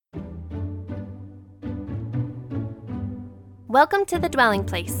Welcome to The Dwelling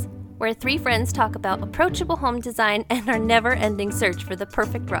Place, where three friends talk about approachable home design and our never-ending search for the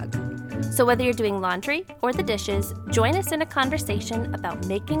perfect rug. So whether you're doing laundry or the dishes, join us in a conversation about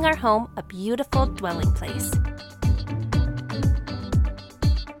making our home a beautiful dwelling place.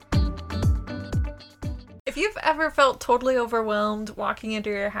 If you've ever felt totally overwhelmed walking into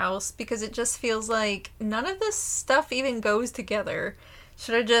your house because it just feels like none of this stuff even goes together,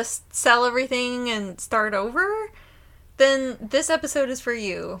 should I just sell everything and start over? Then this episode is for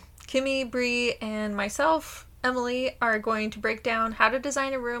you. Kimmy, Bree, and myself, Emily, are going to break down how to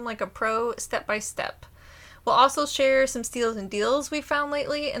design a room like a pro step by step. We'll also share some steals and deals we found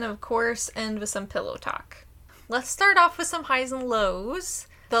lately, and of course end with some pillow talk. Let's start off with some highs and lows.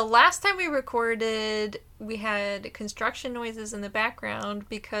 The last time we recorded, we had construction noises in the background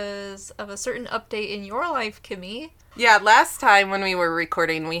because of a certain update in your life, Kimmy. Yeah, last time when we were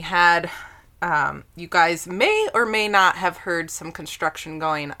recording, we had, you guys may or may not have heard some construction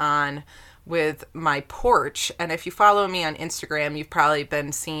going on with my porch. And if you follow me on Instagram, you've probably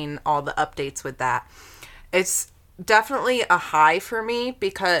been seeing all the updates with that. It's definitely a high for me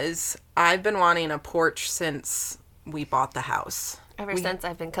because I've been wanting a porch since we bought the house. Ever since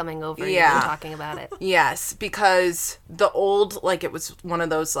I've been coming over, you've been talking about it. Yes, because the old, it was one of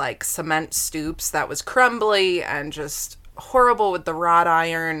those, cement stoops that was crumbly and just horrible with the wrought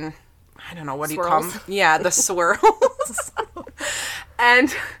iron, I don't know, what Swirls. do you call them? Yeah, the swirls.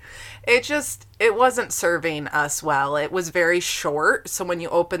 And it wasn't serving us well. It was very short, so when you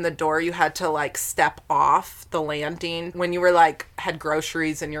opened the door, you had to, step off the landing when you were, had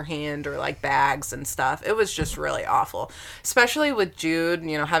groceries in your hand or, bags and stuff. It was just really awful, especially with Jude,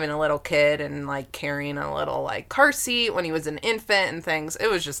 having a little kid and, carrying a little, car seat when he was an infant and things. It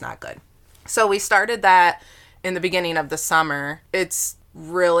was just not good. So we started that in the beginning of the summer. It's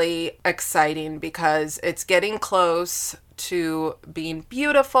really exciting because it's getting close to being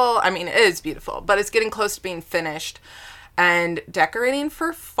beautiful. I mean, it is beautiful, but it's getting close to being finished. And decorating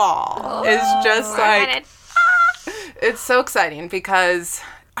for fall is just it's so exciting because,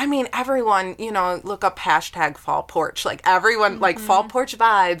 I mean, everyone, look up hashtag fall porch. Everyone, fall porch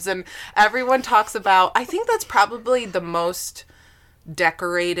vibes. And everyone talks about, I think that's probably the most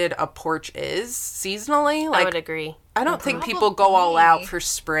decorated a porch is seasonally. I would agree. I don't think people go all out for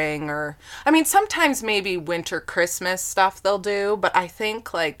spring or, I mean, sometimes maybe winter Christmas stuff they'll do, but I think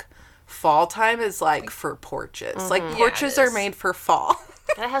fall time is for porches. Mm-hmm. Porches are made for fall.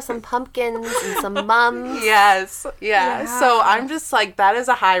 Gotta have some pumpkins and some mums. Yes. Yeah. So I'm just that is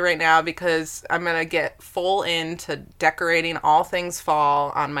a high right now because I'm going to get full into decorating all things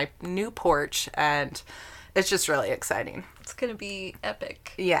fall on my new porch, and it's just really exciting. It's going to be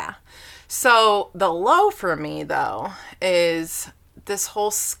epic. Yeah. So the low for me, though, is this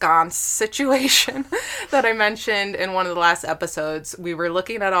whole sconce situation that I mentioned in one of the last episodes. We were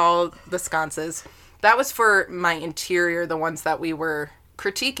looking at all the sconces. That was for my interior, the ones that we were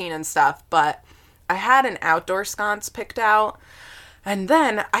critiquing and stuff. But I had an outdoor sconce picked out. And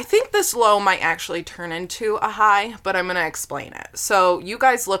then I think this low might actually turn into a high, but I'm going to explain it. So you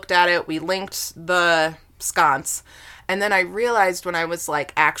guys looked at it. We linked the sconce. And then I realized when I was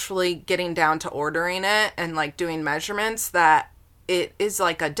actually getting down to ordering it and doing measurements that it is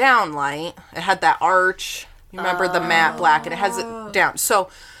a downlight. It had that arch. You remember the matte black, and it has it down. So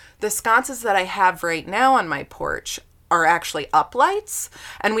the sconces that I have right now on my porch are actually uplights,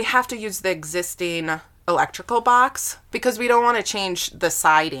 and we have to use the existing electrical box because we don't want to change the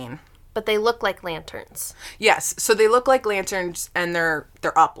siding. But they look like lanterns. Yes, so they look like lanterns, and they're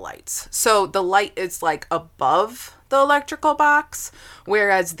uplights. So the light is above the electrical box,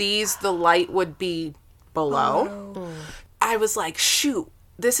 whereas these, the light would be below. Oh. I was shoot,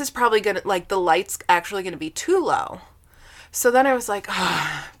 this is probably gonna, the light's actually gonna be too low. So then I was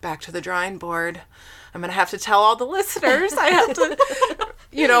back to the drawing board. I'm gonna have to tell all the listeners. I have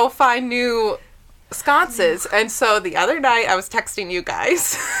to, find new sconces. And so the other night I was texting you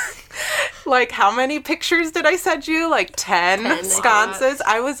guys. How many pictures did I send you? 10 sconces.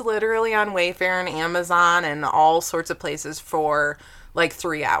 I was literally on Wayfair and Amazon and all sorts of places for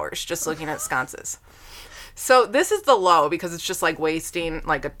 3 hours just looking at sconces. So this is the low because it's just wasting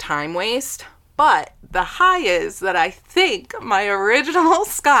a time waste. But the high is that I think my original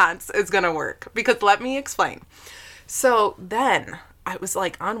sconce is going to work because let me explain. So then I was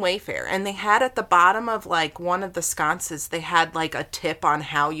on Wayfair, and they had at the bottom of one of the sconces, they had a tip on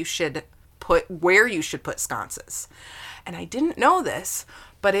how you should where you should put sconces. And I didn't know this,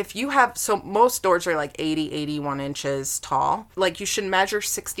 but if you have, so most doors are 80, 81 inches tall. You should measure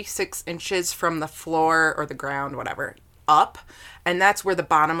 66 inches from the floor or the ground, whatever, up. And that's where the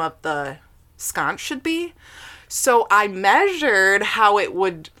bottom of the sconce should be. So I measured how it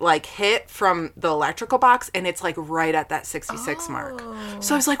would like hit from the electrical box, and it's like right at that 66 mark.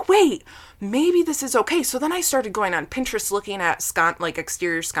 So I was like, wait, maybe this is okay. So then I started going on Pinterest looking at like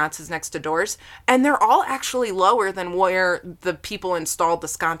exterior sconces next to doors, and they're all actually lower than where the people installed the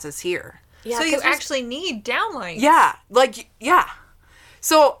sconces here. Yeah, so you actually need downlights. Yeah, yeah.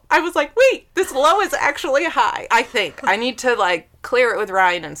 So I was like, wait, this low is actually high, I think. I need to like clear it with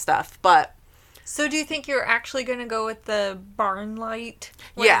Ryan and stuff, but... So do you think you're actually going to go with the barn light?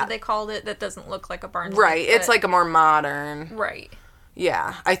 Whatever they called it, that doesn't look like a barn light. Right, it's like a more modern... Right.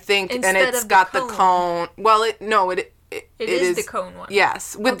 Yeah, I think, Instead and it's got the cone. Well, it is the cone one.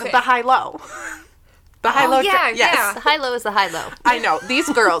 Yes, with the high-low. The high-low. Yeah. The high-low is the high-low. I know. These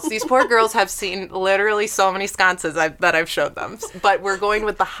poor girls have seen literally so many sconces that I've showed them. But we're going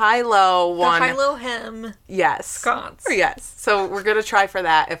with the high-low one. The high-low hem. Yes. Sconce. Yes. So we're going to try for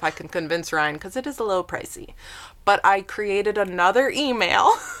that if I can convince Ryan, because it is a little pricey. But I created another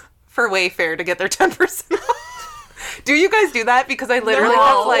email for Wayfair to get their 10% off. Do you guys do that? Because I literally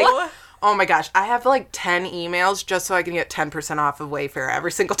have like... Oh my gosh. I have like 10 emails just so I can get 10% off of Wayfair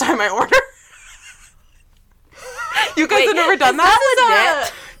every single time I order. You guys have never done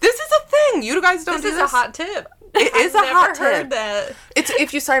that? This is a thing. You guys don't do this. This is a hot tip. It is a hot tip. I've never heard that. It's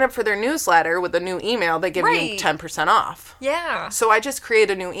if you sign up for their newsletter with a new email, they give you 10% off. Yeah. So I just create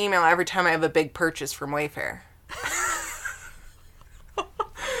a new email every time I have a big purchase from Wayfair.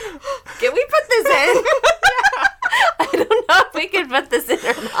 Can we put this in? I don't know if we can put this in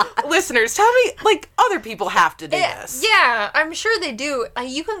or not. Listeners, tell me, like, other people have to do this. Yeah, I'm sure they do.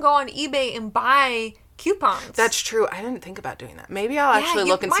 You can go on eBay and buy coupons. That's true. I didn't think about doing that. Maybe I'll actually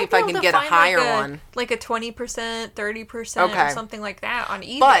look and see if I can get a higher one. Like a 20%, 30%, or something like that on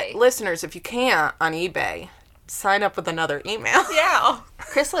eBay. But, listeners, if you can't on eBay, sign up with another email. Yeah.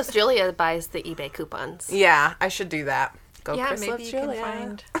 Chris Loves Julia buys the eBay coupons. Yeah, I should do that. Go Chris maybe Loves you Julia.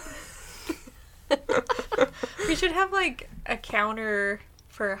 can find... We should have, like, a counter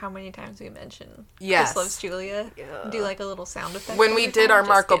for how many times we mention Chris Loves Julia. Yeah. Do, like, a little sound effect. When we did our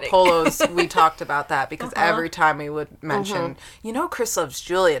Marco Polos, we talked about that because every time we would mention, Chris Loves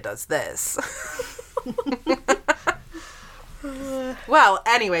Julia does this. Well,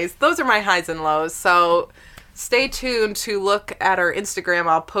 anyways, those are my highs and lows. So stay tuned to look at our Instagram.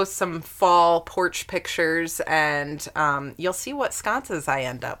 I'll post some fall porch pictures, and you'll see what sconces I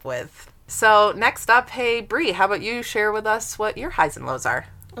end up with. So next up, hey, Bree, how about you share with us what your highs and lows are?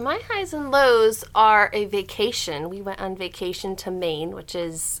 My highs and lows are a vacation. We went on vacation to Maine, which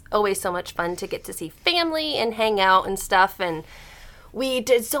is always so much fun to get to see family and hang out and stuff. And we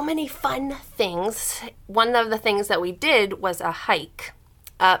did so many fun things. One of the things that we did was a hike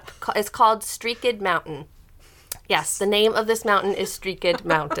up. It's called Streaked Mountain. Yes, the name of this mountain is Streaked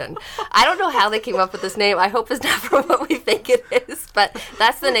Mountain. I don't know how they came up with this name. I hope it's not from what we think it is, but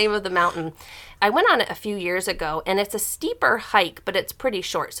that's the name of the mountain. I went on it a few years ago, and it's a steeper hike, but it's pretty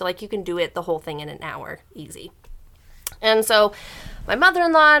short. So, like, you can do it the whole thing in an hour, easy. And so my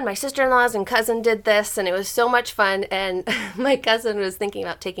mother-in-law and my sister-in-laws and cousin did this, and it was so much fun. And my cousin was thinking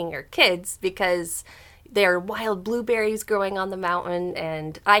about taking her kids because there are wild blueberries growing on the mountain,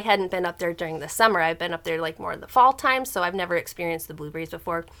 and I hadn't been up there during the summer. I've been up there like more in the fall time, so I've never experienced the blueberries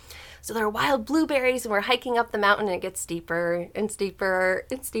before. So there are wild blueberries, and we're hiking up the mountain, and it gets steeper and steeper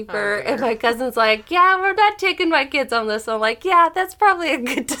and steeper. And my cousin's like, yeah, we're not taking my kids on this. So I'm like, yeah, that's probably a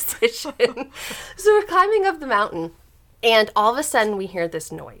good decision. So we're climbing up the mountain, and all of a sudden we hear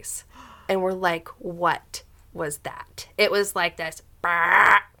this noise. And we're like, what was that? It was like this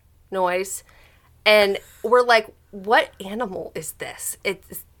noise. And we're like, what animal is this?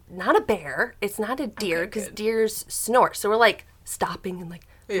 It's not a bear. It's not a deer, because deers snort. So we're like stopping and like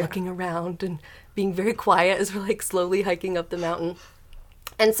looking around and being very quiet as we're like slowly hiking up the mountain.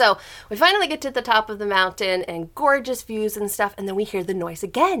 And so we finally get to the top of the mountain and gorgeous views and stuff. And then we hear the noise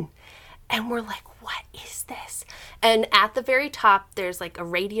again. And we're like, what is this? And at the very top, there's like a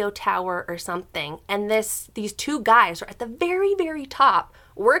radio tower or something. And these two guys are at the very, very top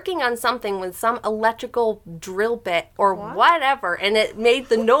working on something with some electrical drill bit or whatever. And it made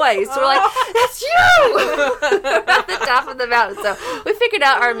the noise. So we're like, that's you! At the top of the mountain. So we figured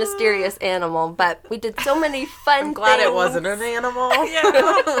out our mysterious animal. But we did so many fun I'm glad things. it wasn't an animal.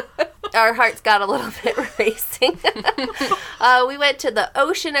 Yeah. Our hearts got a little bit racing. We went to the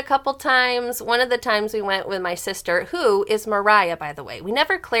ocean a couple times. One of the times we went with my sister, who is Mariah, by the way. We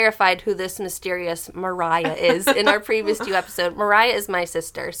never clarified who this mysterious Mariah is in our previous 2 episodes. Mariah is my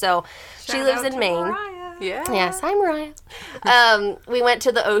sister. So she lives in Maine. Mariah. Yeah. Yes, hi, Mariah. We went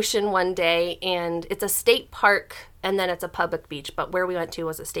to the ocean one day, and it's a state park, and then it's a public beach, but where we went to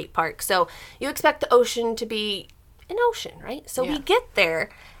was a state park. So you expect the ocean to be an ocean, right? So we get there,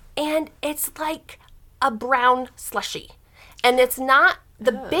 and it's like a brown slushy. And it's not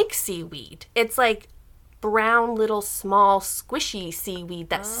the big seaweed. It's like brown little small squishy seaweed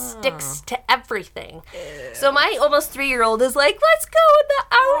that sticks to everything. Ew. So my almost 3-year-old is like, let's go in the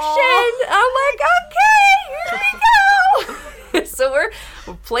ocean. I'm like, okay, here we go. So we're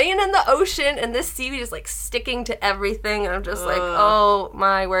playing in the ocean, and this seaweed is like sticking to everything. And I'm just like, oh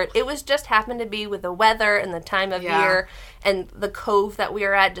my word. It was just happened to be with the weather and the time of year and the cove that we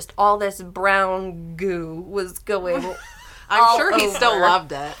were at, just all this brown goo was going I'm sure he still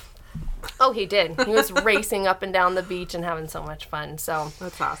loved it. Oh, he did. He was racing up and down the beach and having so much fun. So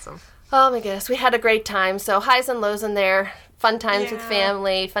that's awesome. Oh my goodness, we had a great time. So highs and lows in there. Fun times with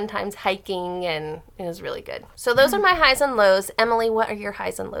family, fun times hiking, and it was really good. So those are my highs and lows. Emily, what are your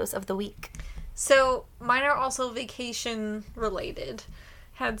highs and lows of the week? So mine are also vacation related.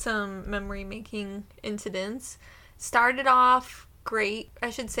 Had some memory making incidents. Started off great. I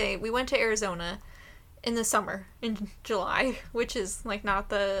should say we went to Arizona in the summer, in July, which is like not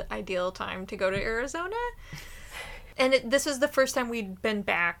the ideal time to go to Arizona. And this was the first time we'd been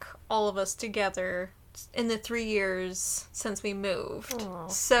back, all of us together, in the 3 years since we moved. Aww.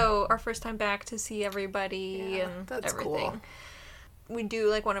 So our first time back to see everybody and that's everything. Cool. We do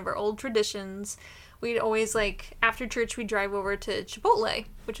like one of our old traditions. We'd always like, after church, we'd drive over to Chipotle,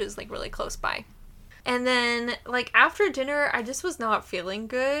 which is like really close by. And then like after dinner, I just was not feeling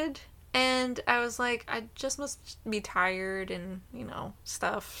good. And I was like, I just must be tired and, you know,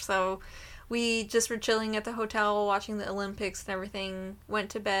 stuff. So we just were chilling at the hotel, watching the Olympics and everything, went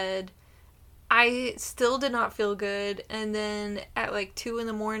to bed. I still did not feel good. And then at like 2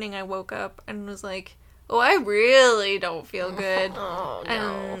 a.m, I woke up and was like, oh, I really don't feel good. Oh, no.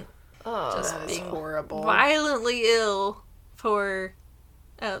 And just being horrible. Violently ill for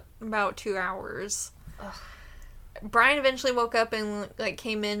about 2 hours. Ugh. Brian eventually woke up and like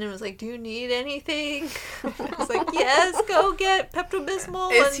came in and was like, do you need anything? I was like, yes, go get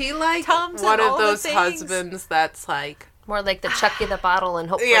Pepto-Bismol. Is he like Tums one and of all those the things. husbands that's like more like the chuck you the bottle and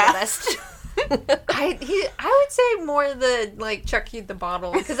hope for the best? I would say more the like chuck you the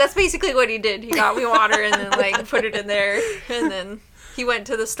bottle, because that's basically what he did. He got me water and then like put it in there, and then he went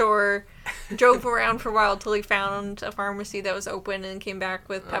to the store, drove around for a while till he found a pharmacy that was open, and came back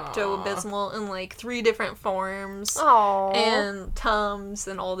with Pepto-Bismol in like 3 different forms. Aww. And Tums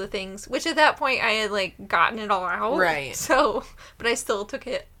and all the things, which at that point I had like gotten it all out. Right. So, but I still took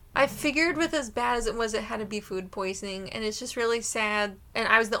it. I figured with as bad as it was, it had to be food poisoning, and it's just really sad. And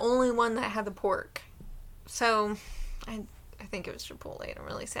I was the only one that had the pork. So, I think it was Chipotle, and I'm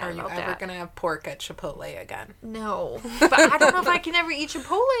really sad about that. Are you ever going to have pork at Chipotle again? No. But I don't know if I can ever eat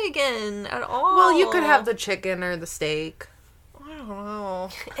Chipotle again at all. Well, you could have the chicken or the steak. I don't know.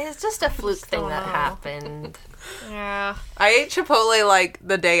 It's just a fluke thing that happened. Yeah. I ate Chipotle like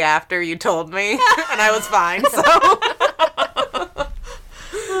the day after you told me, and I was fine, so...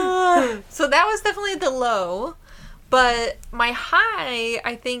 So that was definitely the low. But my high,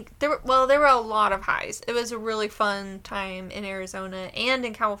 I think, there were a lot of highs. It was a really fun time in Arizona and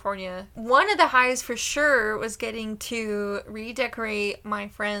in California. One of the highs for sure was getting to redecorate my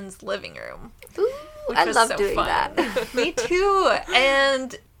friend's living room. Ooh, I love doing that. Me too.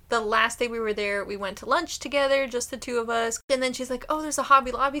 And the last day we were there, we went to lunch together, just the 2 of us. And then she's like, oh, there's a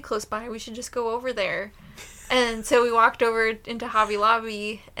Hobby Lobby close by. We should just go over there. And so we walked over into Hobby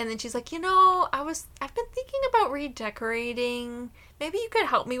Lobby, and then she's like, you know, I've been thinking about redecorating. Maybe you could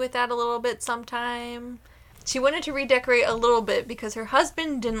help me with that a little bit sometime. She wanted to redecorate a little bit because her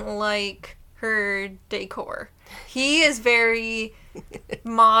husband didn't like her decor. He is very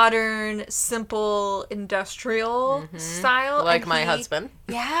modern, simple, industrial style. Like my husband.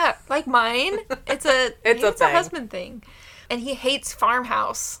 Yeah, like mine. It's a husband thing. And he hates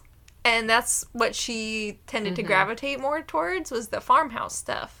farmhouse. And that's what she tended to gravitate more towards, was the farmhouse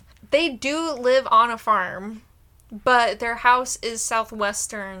stuff. They do live on a farm, but their house is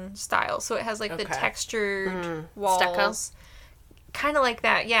Southwestern style. So it has like the textured walls. Stucco? Kind of like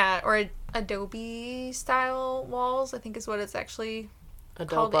that, yeah. Or Adobe style walls, I think is what it's actually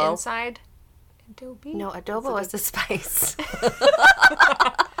called inside. Adobe? No, adobo is the spice.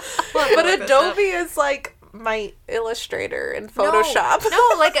 But Adobe is like my Illustrator in Photoshop.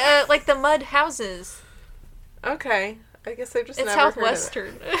 No, like the mud houses. Okay. I guess I just it's never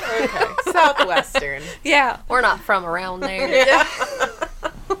Southwestern. heard of it. Okay. Southwestern. Yeah. We're not from around there. Yeah.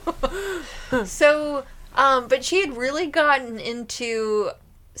 So, but she had really gotten into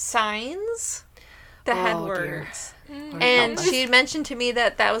signs. that had Oh, dear. words. And she mentioned to me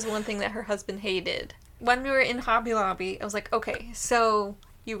that that was one thing that her husband hated. When we were in Hobby Lobby, I was like, okay, so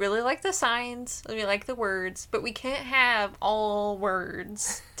you really like the signs, you like the words, but we can't have all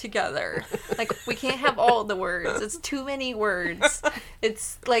words together. Like, we can't have all the words. It's too many words.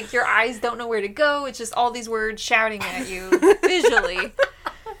 It's like your eyes don't know where to go. It's just all these words shouting at you visually.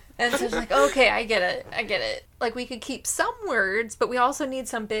 And so she's like, okay, I get it. Like, we could keep some words, but we also need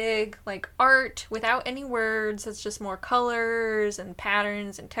some big, like, art without any words. It's just more colors and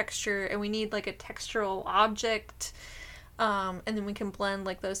patterns and texture. And we need, like, a textural object. And then we can blend,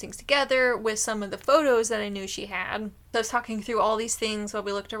 like, those things together with some of the photos that I knew she had. So I was talking through all these things while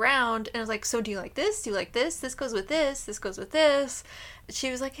we looked around. And I was like, so do you like this? Do you like this? This goes with this. This goes with this. She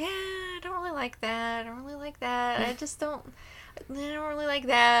was like, yeah, I don't really like that. I don't really like that. I don't really like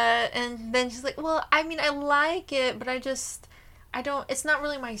that. And then she's like, well, I mean, I like it, but it's not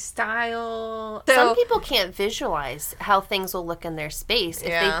really my style. So, some people can't visualize how things will look in their space if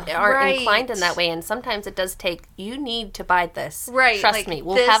they are Right. inclined in that way. And sometimes it does take, you need to buy this. right. Trust like, me,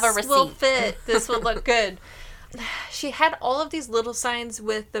 we'll have a This will receipt. fit. This will look good. She had all of these little signs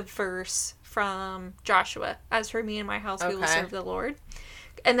with the verse from Joshua. As for me and my house, we will Okay. serve the Lord.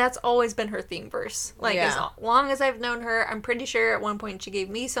 And that's always been her theme verse. Like, as long as I've known her, I'm pretty sure at one point she gave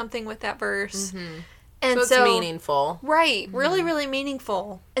me something with that verse. And So it's meaningful. Right. Really, really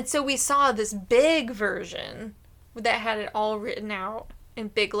meaningful. And so we saw this big version that had it all written out in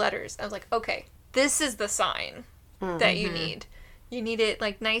big letters. I was like, okay, this is the sign that you need. You need it,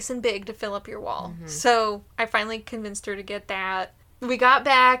 like, nice and big to fill up your wall. So I finally convinced her to get that. We got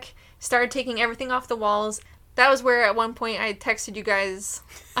back, started taking everything off the walls. That was where at one point I texted you guys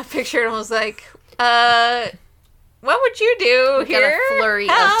a picture and was like, what would you do We here? got a flurry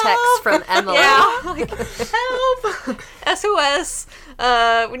of Help! texts from Emily. Yeah, like, help! SOS.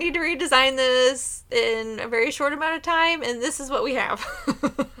 We need to redesign this in a very short amount of time, and this is what we have.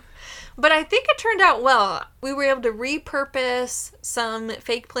 But I think it turned out well. We were able to repurpose some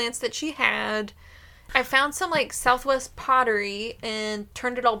fake plants that she had. I found some, like, Southwest pottery and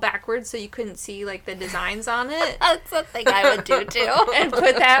turned it all backwards so you couldn't see, like, the designs on it. That's something I would do too. And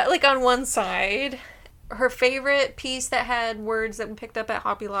put that, like, on one side. Her favorite piece that had words that we picked up at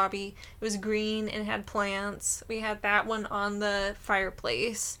Hobby Lobby, it was green and had plants. We had that one on the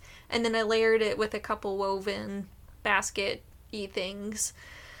fireplace. And then I layered it with a couple woven basket-y things.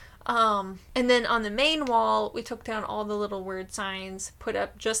 And then on the main wall, we took down all the little word signs, put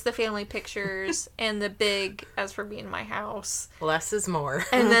up just the family pictures, and the big, as for me and my house. Less is more.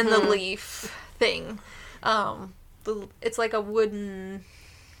 And then the leaf thing. It's like a wooden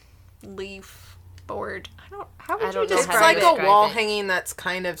leaf board. How would I you don't know It's how describe to like it? a describe wall it. hanging that's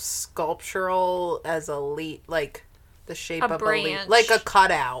kind of sculptural as a leaf, like the shape A of a branch. leaf. Like a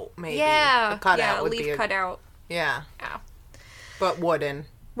cutout, maybe. Yeah, A cutout a would leaf be cutout. Yeah. Yeah. But wooden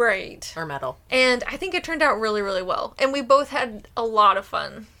Right. or metal. And I think it turned out really, really well. And we both had a lot of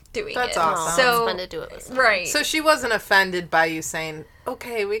fun doing That's it. awesome. It's So, fun to do it with someone. right. So she wasn't offended by you saying,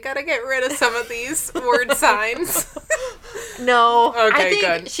 okay, we gotta get rid of some of these word signs. No. I Okay, think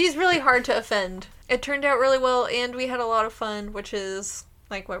good. she's really hard to offend. It turned out really well, and we had a lot of fun, which is,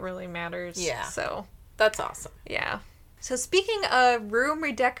 like, what really matters. Yeah. So, That's awesome. yeah. So speaking of room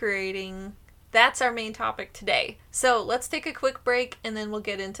redecorating, that's our main topic today. So let's take a quick break, and then we'll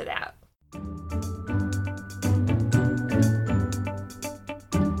get into that.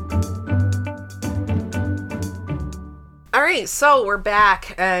 All right, so we're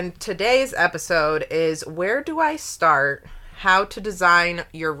back, and today's episode is Where Do I Start? How to Design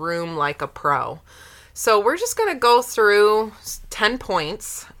Your Room Like a Pro. So we're just going to go through 10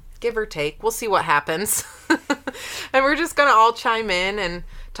 points, give or take. We'll see what happens. And we're just going to all chime in and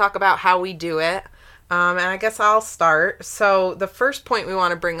talk about how we do it. And I guess I'll start. So the first point we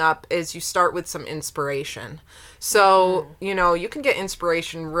want to bring up is you start with some inspiration. So, you know, you can get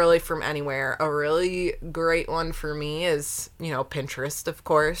inspiration really from anywhere. A really great one for me is, you know, Pinterest, of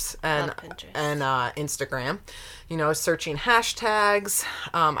course, and Love Pinterest. and Instagram. You know, searching hashtags.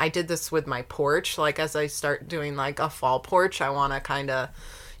 I did this with my porch. Like, as I start doing, like, a fall porch, I want to kind of,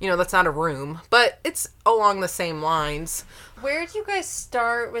 you know, that's not a room, but it's along the same lines. Where do you guys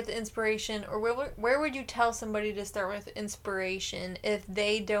start with inspiration, or where would you tell somebody to start with inspiration if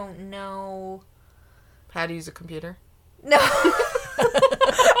they don't know? How to use a computer? No.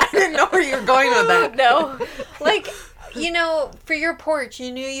 I didn't know where you were going with that. No. Like, you know, for your porch,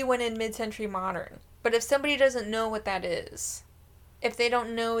 you knew you went in mid-century modern. But if somebody doesn't know what that is, if they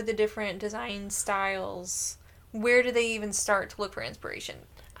don't know the different design styles, where do they even start to look for inspiration?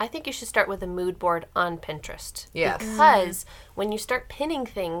 I think you should start with a mood board on Pinterest. Yes. Because when you start pinning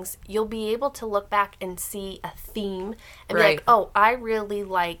things, you'll be able to look back and see a theme and be Right. like, oh, I really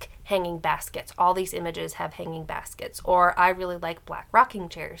like hanging baskets. All these images have hanging baskets. Or I really like black rocking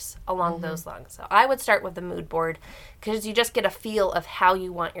chairs along those lines. So I would start with the mood board because you just get a feel of how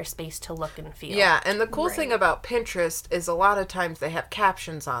you want your space to look and feel. Yeah, and the cool thing about Pinterest is a lot of times they have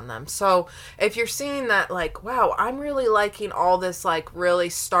captions on them. So if you're seeing that, like, wow, I'm really liking all this, like, really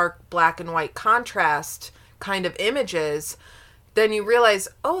stark black and white contrast kind of images, then you realize,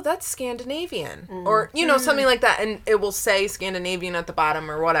 oh, that's Scandinavian. Or, you know, something like that. And it will say Scandinavian at the bottom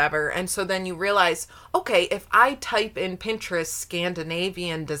or whatever. And so then you realize, okay, if I type in Pinterest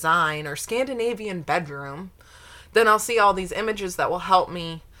Scandinavian design or Scandinavian bedroom, then I'll see all these images that will help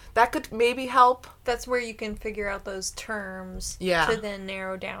me. That could maybe help. That's where you can figure out those terms Yeah. to then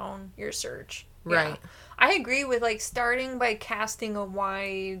narrow down your search. Right. Yeah. I agree with like starting by casting a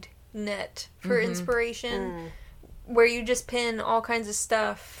wide net for inspiration where you just pin all kinds of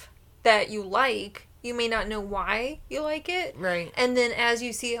stuff that you like. You may not know why you like it. Right. And then as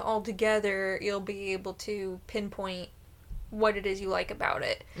you see it all together, you'll be able to pinpoint what it is you like about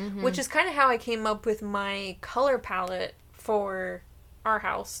it. Which is kind of how I came up with my color palette for our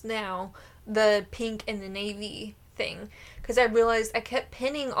house now, the pink and the navy thing. Because I realized I kept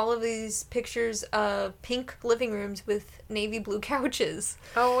pinning all of these pictures of pink living rooms with navy blue couches.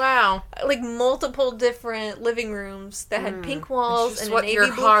 Oh, wow. Like multiple different living rooms that had pink walls just and what a navy your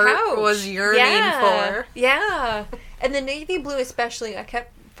blue heart couch. was yearning for. Yeah. And the navy blue especially, I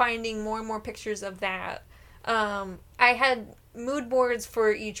kept finding more and more pictures of that. I had mood boards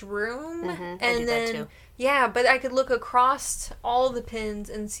for each room, and I do that then too. yeah, but I could look across all the pins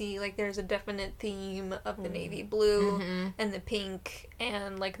and see like there's a definite theme of the navy blue and the pink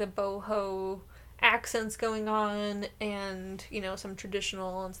and like the boho accents going on, and you know, some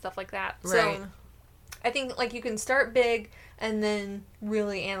traditional and stuff like that. Right. So I think like you can start big and then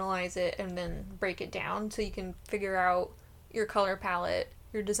really analyze it and then break it down so you can figure out your color palette,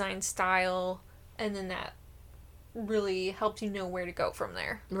 your design style, and then that really helps you know where to go from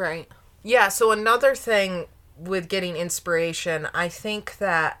there. Right. Yeah, so another thing with getting inspiration, I think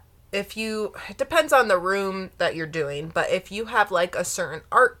that it depends on the room that you're doing, but if you have like a certain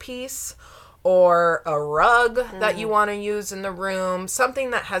art piece or a rug that you want to use in the room,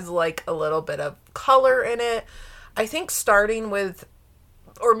 something that has like a little bit of color in it, I think starting with,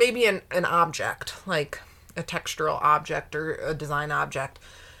 or maybe an object, like a textural object or a design object,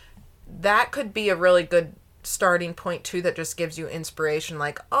 that could be a really good starting point too, that just gives you inspiration,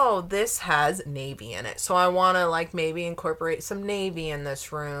 like, oh, this has navy in it, so I want to like maybe incorporate some navy in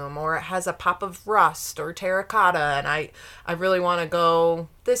this room, or it has a pop of rust or terracotta and I really want to go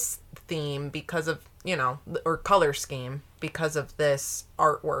this theme because of, you know, or color scheme because of this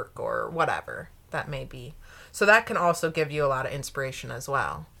artwork or whatever that may be. So that can also give you a lot of inspiration as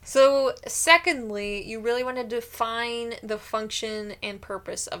well. So, secondly, you really want to define the function and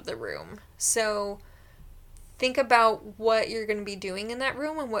purpose of the room. So, think about what you're going to be doing in that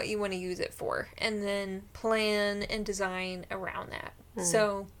room and what you want to use it for, and then plan and design around that.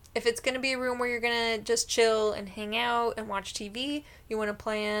 So, if it's going to be a room where you're going to just chill and hang out and watch TV, you want to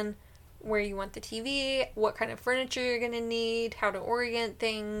plan where you want the TV, what kind of furniture you're going to need, how to orient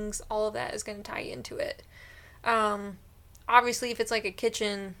things. All of that is going to tie into it. Obviously, if it's like a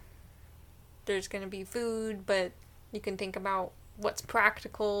kitchen, there's going to be food, but you can think about what's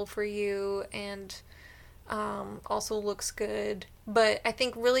practical for you and also looks good. But I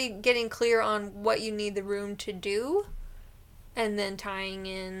think really getting clear on what you need the room to do and then tying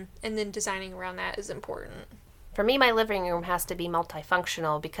in and then designing around that is important. For me, my living room has to be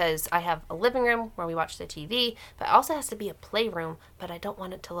multifunctional because I have a living room where we watch the TV, but it also has to be a playroom, but I don't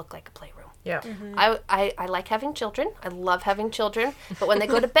want it to look like a playroom. Yeah. I like having children. I love having children, but when they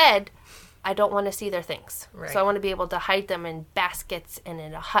go to bed, I don't want to see their things. Right. So I want to be able to hide them in baskets and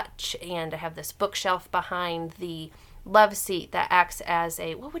in a hutch, and I have this bookshelf behind the love seat that acts as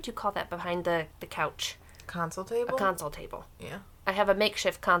a, what would you call that behind the couch? Console table? A console table. Yeah. I have a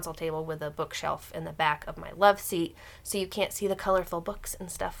makeshift console table with a bookshelf in the back of my love seat, so you can't see the colorful books and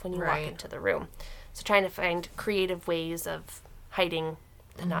stuff when you Right. walk into the room. So trying to find creative ways of hiding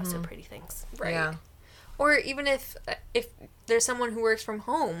the not so pretty things. Right. Yeah. Or even if there's someone who works from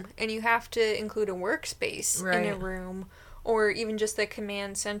home and you have to include a workspace in a Right. room, or even just the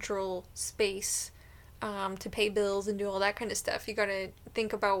command central space to pay bills and do all that kind of stuff, you got to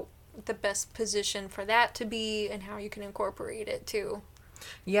think about the best position for that to be and how you can incorporate it too.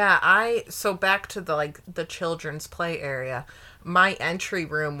 Yeah, so back to the children's play area, my entry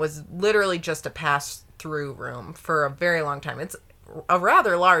room was literally just a pass-through room for a very long time. It's a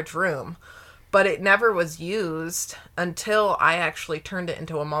rather large room, but it never was used until I actually turned it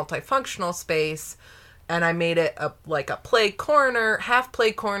into a multifunctional space, and I made it like a play corner,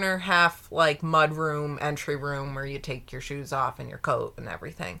 half like mud room, entry room where you take your shoes off and your coat and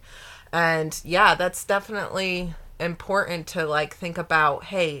everything. And yeah, that's definitely important to like think about,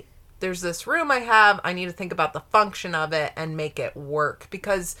 hey, there's this room I need to think about the function of it and make it work,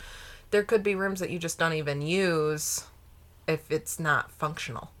 because there could be rooms that you just don't even use if it's not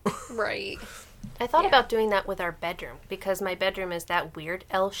functional. Right. I thought about doing that with our bedroom, because my bedroom is that weird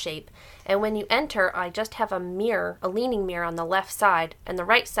L shape. And when you enter, I just have a mirror, a leaning mirror on the left side. And the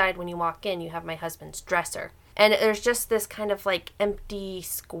right side, when you walk in, you have my husband's dresser. And there's just this kind of like empty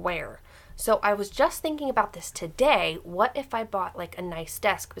square. So I was just thinking about this today. What if I bought like a nice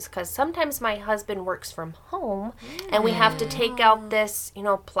desk? Because sometimes my husband works from home and we have to take out this,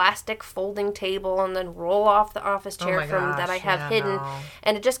 plastic folding table and then roll off the office chair that I have hidden. No.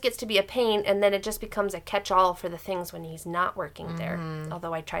 And it just gets to be a pain, and then it just becomes a catch-all for the things when he's not working there.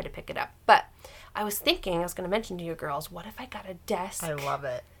 Although I try to pick it up. But I was thinking, I was going to mention to you girls, what if I got a desk? I love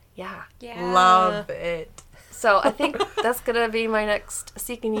it. Yeah. Love it. So I think that's going to be my next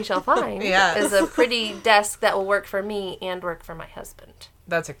Seek and You Shall Find. Yes. Is a pretty desk that will work for me and work for my husband.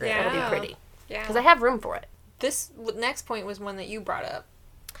 That's a great idea. It'll be pretty. Yeah. Because I have room for it. This next point was one that you brought up.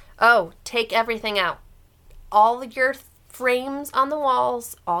 Oh, take everything out. All your frames on the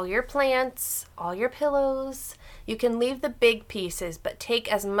walls, all your plants, all your pillows. You can leave the big pieces, but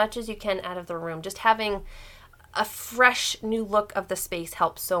take as much as you can out of the room. Just having a fresh new look of the space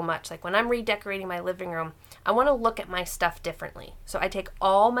helps so much. Like when I'm redecorating my living room, I want to look at my stuff differently. So I take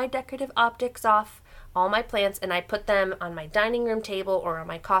all my decorative optics off, all my plants, and I put them on my dining room table or on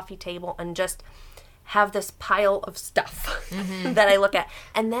my coffee table and just have this pile of stuff that I look at.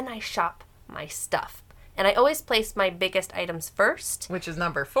 And then I shop my stuff. And I always place my biggest items first. Which is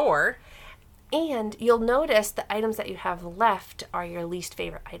number 4. And you'll notice the items that you have left are your least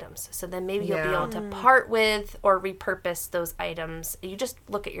favorite items. So then maybe you'll be able to part with or repurpose those items. You just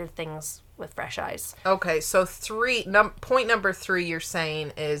look at your things with fresh eyes. Okay, so point number 3 you're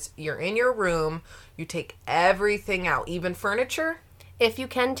saying is you're in your room, you take everything out, even furniture? If you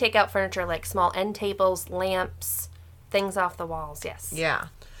can take out furniture like small end tables, lamps, things off the walls, yes. Yeah.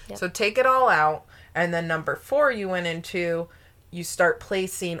 Yep. So take it all out. And then number 4 you went into, you start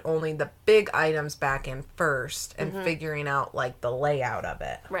placing only the big items back in first and figuring out like the layout of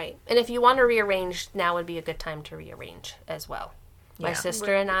it. Right. And if you want to rearrange, now would be a good time to rearrange as well. Yeah. My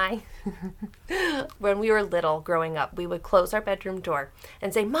sister and I, when we were little growing up, we would close our bedroom door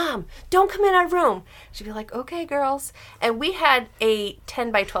and say, "Mom, don't come in our room." She'd be like, "Okay, girls." And we had a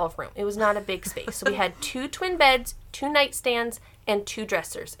 10 by 12 room. It was not a big space. So we had 2 twin beds, 2 nightstands, and 2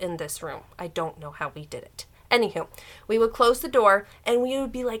 dressers in this room. I don't know how we did it. Anywho, we would close the door, and we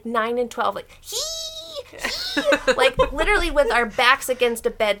would be like 9 and 12, like, like literally with our backs against a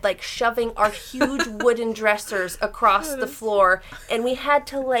bed, like shoving our huge wooden dressers across the floor. And we had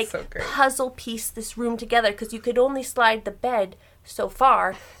to like puzzle piece this room together because you could only slide the bed so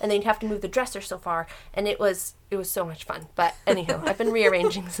far, and then you'd have to move the dresser so far. And it was so much fun. But anywho, I've been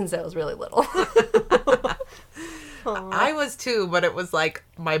rearranging since I was really little. I was too, but it was like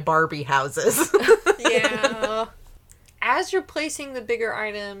my Barbie houses. Yeah. As you're placing the bigger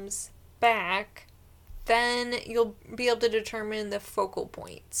items back, then you'll be able to determine the focal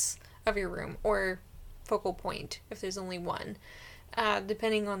points of your room, or focal point if there's only one.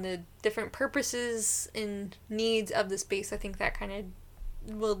 Depending on the different purposes and needs of the space, I think that kind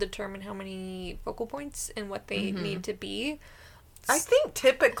of will determine how many focal points and what they need to be. I think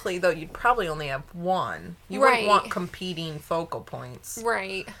typically, though, you'd probably only have one. You wouldn't want competing focal points.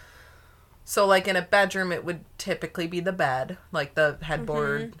 Right. So, like, in a bedroom, it would typically be the bed, like the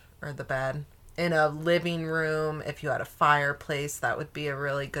headboard or the bed. In a living room, if you had a fireplace, that would be a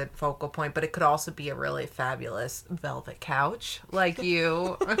really good focal point. But it could also be a really fabulous velvet couch, like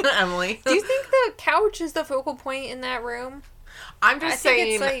you, Emily. Do you think the couch is the focal point in that room? I'm just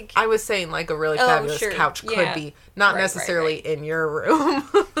saying, like, I was saying like a really fabulous couch could be, not necessarily in your room.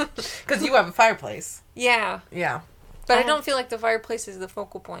 Because you have a fireplace. Yeah. Yeah. But I don't feel like the fireplace is the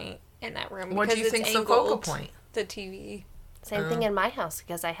focal point in that room. What do you think's the focal point? The TV. Same thing in my house,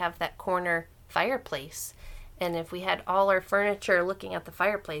 because I have that corner fireplace. And if we had all our furniture looking at the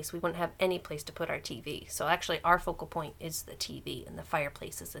fireplace, we wouldn't have any place to put our TV. So actually, our focal point is the TV, and the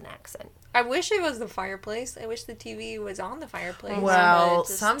fireplace is an accent. I wish it was the fireplace. I wish the TV was on the fireplace. Well,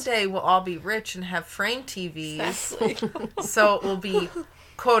 someday we'll all be rich and have frame TVs. Exactly. So it will be,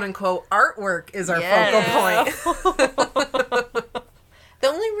 quote-unquote, artwork is our focal point. The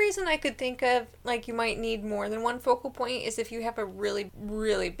only reason I could think of, like, you might need more than one focal point is if you have a really,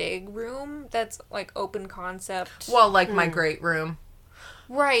 really big room that's, like, open concept. Well, like my great room.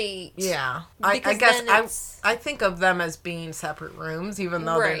 Right. Yeah. I Because guess then it's- I think of them as being separate rooms, even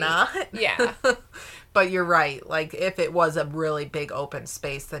though they're Right. not. Yeah. But you're right. Like, if it was a really big open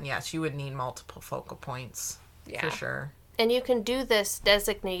space, then yes, you would need multiple focal points. Yeah. For sure. And you can do this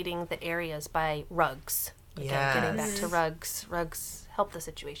designating the areas by rugs. Again, getting back to rugs. Rugs help the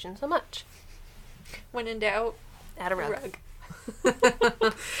situation so much. When in doubt, Add a rug.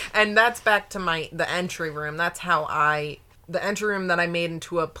 rug. And that's back to the entry room. That's how the entry room that I made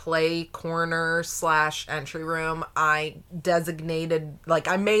into a play corner / entry room, I designated, like,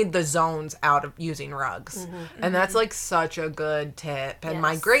 I made the zones out of using rugs. And that's, like, such a good tip. And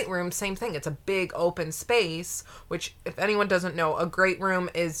my Yes. great room, same thing. It's a big open space, which, if anyone doesn't know, a great room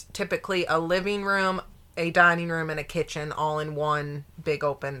is typically a living room, a dining room, and a kitchen all in one big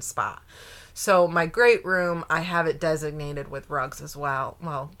open spot. So my great room, I have it designated with rugs as well.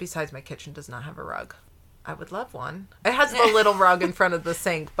 Well, besides my kitchen does not have a rug. I would love one. It has the little rug in front of the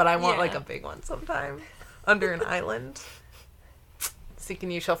sink, but I want like Yeah. a big one sometime under an island. Seek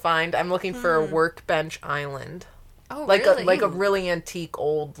and you shall find. I'm looking for a workbench island. Oh, Like really? a really antique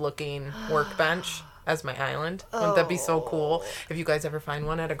old looking workbench as my island. Wouldn't that be so cool? If you guys ever find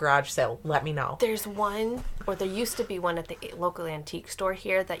one at a garage sale, let me know. There's one, or there used to be one at the local antique store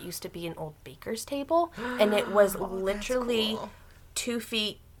here that used to be an old baker's table. And it was literally cool. 2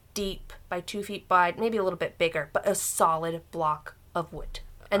 feet deep by 2 feet wide, maybe a little bit bigger, but a solid block of wood.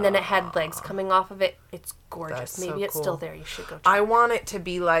 And then it had legs coming off of it. It's gorgeous. That's so Maybe it's cool. still there. You should go check. I want it to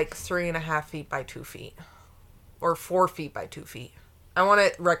be like 3.5 feet by 2 feet. Or 4 feet by 2 feet. I want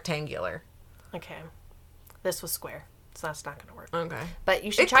it rectangular. Okay. This was square, so that's not going to work. Okay. But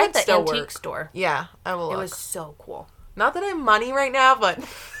you should It try could the still antique work. store. Yeah, I will It look. was so cool. Not that I have money right now, but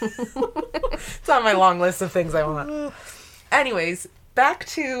it's on my long list of things I want. Anyways, back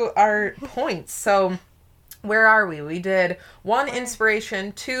to our points. So, where are we? We did 1,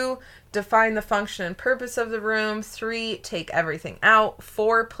 inspiration. 2, define the function and purpose of the room. 3, take everything out.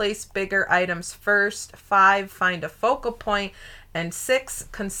 4, place bigger items first. 5, find a focal point. And 6,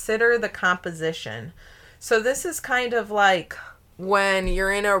 consider the composition. So this is kind of like when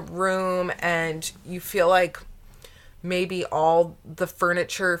you're in a room and you feel like maybe all the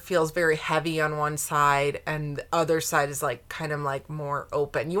furniture feels very heavy on one side and the other side is like kind of like more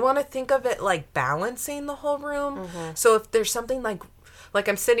open. You want to think of it like balancing the whole room. So if there's something like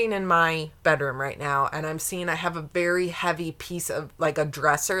I'm sitting in my bedroom right now and I'm seeing I have a very heavy piece of like a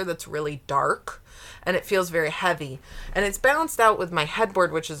dresser that's really dark and it feels very heavy. And it's balanced out with my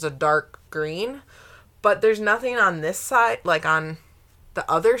headboard, which is a dark green. But there's nothing on this side, like on the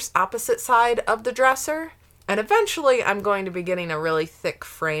other opposite side of the dresser. And eventually I'm going to be getting a really thick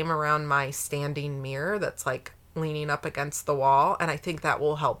frame around my standing mirror that's like leaning up against the wall. And I think that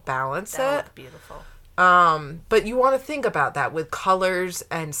will help balance That it. looked beautiful. But you want to think about that with colors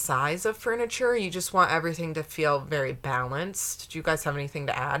and size of furniture. You just want everything to feel very balanced. Do you guys have anything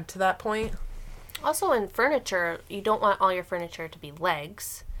to add to that point? Also, in furniture, you don't want all your furniture to be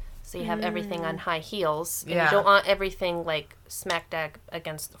legs. So you have everything on high heels. And Yeah. you don't want everything, like, smack dab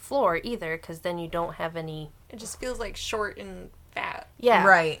against the floor either, because then you don't have any... It just feels like short and fat. Yeah.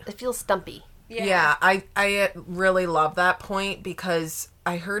 Right. It feels stumpy. Yeah, I really love that point because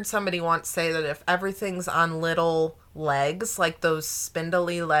I heard somebody once say that if everything's on little legs, like those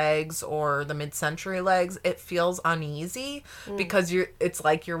spindly legs or the mid-century legs, it feels uneasy because it's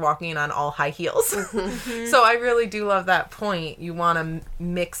like you're walking on all high heels. So I really do love that point. You want to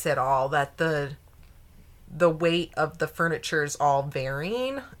mix it all, that the weight of the furniture is all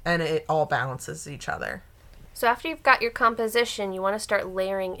varying and it all balances each other. So after you've got your composition, you want to start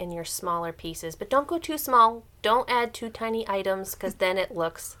layering in your smaller pieces. But don't go too small. Don't add too tiny items, because then it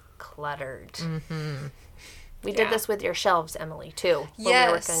looks cluttered. Mm-hmm. We did this with your shelves, Emily, too. When we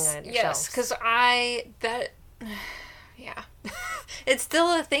were working on your yes, shelves. because yeah. It's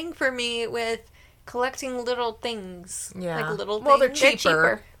still a thing for me with collecting little things. Yeah. Like little Well, things. they're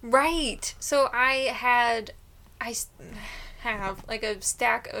cheaper. Right. So I have like a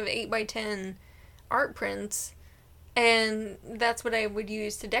stack of 8x10 art prints, and that's what I would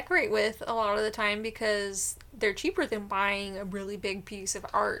use to decorate with a lot of the time because they're cheaper than buying a really big piece of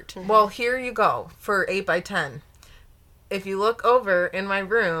art. Well, here you go for 8x10. If you look over in my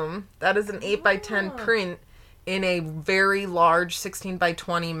room, that is an 8x10 print in a very large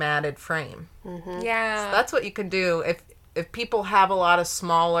 16x20 matted frame. Yeah. That's what you can do if people have a lot of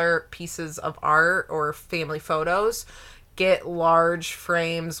smaller pieces of art or family photos. Get large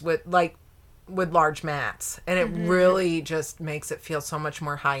frames with like with large mats, and it really just makes it feel so much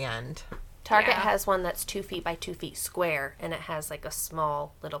more high end. Target has one that's 2 feet by 2 feet square, and it has like a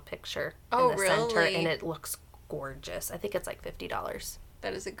small little picture in the center, and it looks gorgeous. I think it's like $50.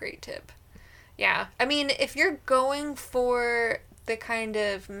 That is a great tip. Yeah. I mean, if you're going for the kind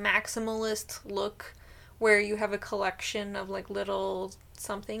of maximalist look where you have a collection of like little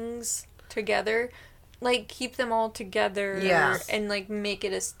somethings together, like keep them all together and like make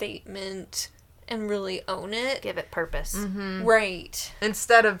it a statement and really own it. Give it purpose. Right.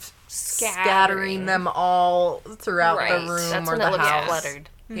 Instead of scattering them all throughout the room That's or when the it looks house. cluttered.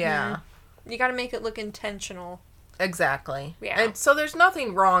 Yeah. You got to make it look intentional. Exactly. Yeah. And so there's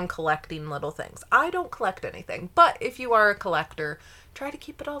nothing wrong collecting little things. I don't collect anything, but if you are a collector, try to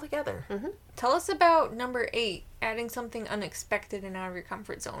keep it all together. Tell us about number 8, adding something unexpected and out of your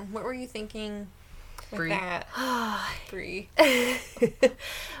comfort zone. What were you thinking with Bree. that? 3.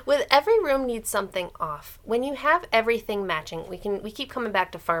 With every room needs something off. When you have everything matching, we keep coming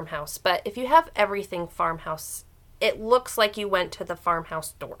back to farmhouse, but if you have everything farmhouse, it looks like you went to the farmhouse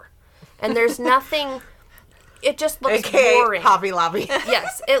store. And there's nothing, it just looks boring. Hobby Lobby.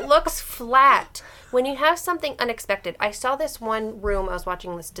 Yes, it looks flat. When you have something unexpected, I saw this one room, I was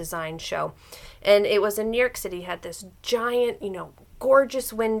watching this design show, and it was in New York City, had this giant,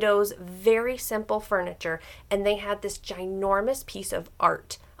 gorgeous windows, very simple furniture, and they had this ginormous piece of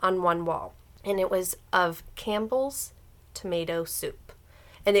art on one wall, and it was of Campbell's tomato soup.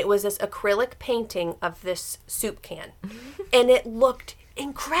 And it was this acrylic painting of this soup can, and it looked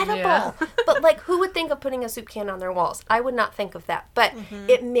incredible. Yeah. But like, who would think of putting a soup can on their walls? I would not think of that, but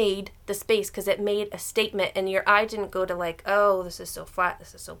it made the space, because it made a statement, and your eye didn't go to like, oh, this is so flat,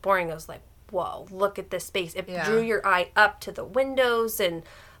 this is so boring. It was like, whoa, look at this space. It drew your eye up to the windows, and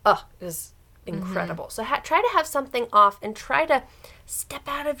it was incredible. So try to have something off, and try to step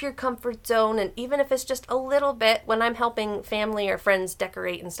out of your comfort zone. And even if it's just a little bit, when I'm helping family or friends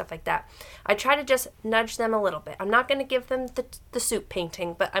decorate and stuff like that, I try to just nudge them a little bit. I'm not going to give them the soup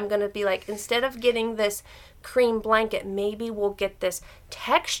painting, but I'm going to be like, instead of getting this cream blanket, maybe we'll get this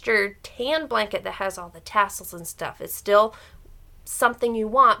textured tan blanket that has all the tassels and stuff. It's still something you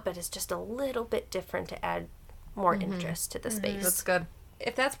want, but it's just a little bit different to add more interest to the space. That's good.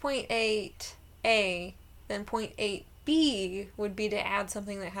 If that's point 8A, then point 8B would be to add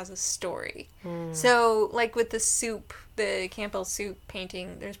something that has a story. So, like with the Campbell soup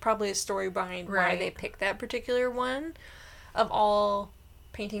painting, there's probably a story behind why they picked that particular one of all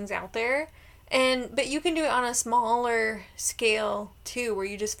paintings out there. But you can do it on a smaller scale too, where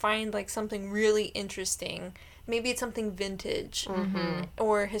you just find like something really interesting. Maybe it's something vintage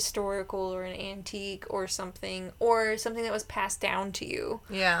or historical or an antique or something that was passed down to you.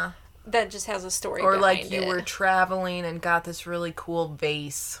 Yeah. That just has a story Or behind like you it. were traveling and got this really cool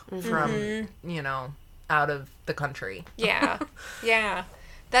vase from, out of the country. Yeah. Yeah.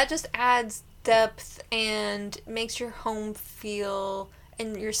 That just adds depth and makes your home feel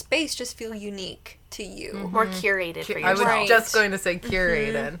and your space just feel unique to you. More curated for I yourself. was just going to say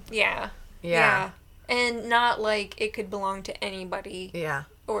curated. Yeah. Yeah. And not like it could belong to anybody. Yeah.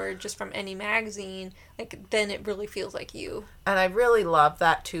 Or just from any magazine. Like, then it really feels like you. And I really love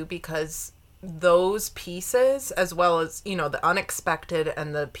that too, because those pieces, as well as, the unexpected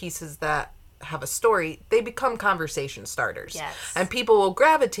and the pieces that have a story, they become conversation starters. Yes. And people will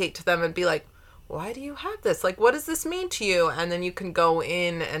gravitate to them and be like, why do you have this? Like, what does this mean to you? And then you can go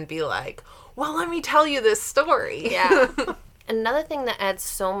in and be like, well, let me tell you this story. Yeah. Another thing that adds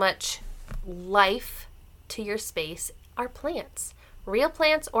so much life to your space are plants. Real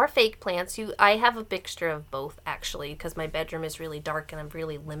plants or fake plants. I have a mixture of both, actually, because my bedroom is really dark and I'm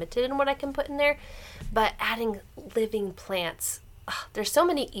really limited in what I can put in there. But adding living plants, there's so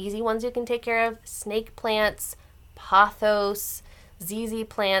many easy ones you can take care of. Snake plants, pothos, ZZ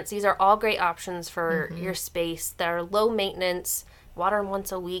plants. These are all great options for your space that are low maintenance, water them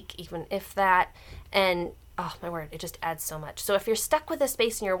once a week, even if that. And oh my word, it just adds so much. So if you're stuck with a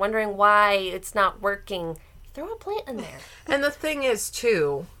space and you're wondering why it's not working, throw a plant in there. And the thing is,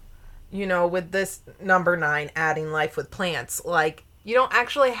 too, with this number 9, adding life with plants, like, you don't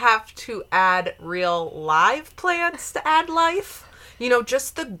actually have to add real live plants to add life.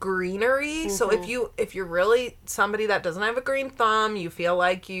 Just the greenery. So if you're really somebody that doesn't have a green thumb, you feel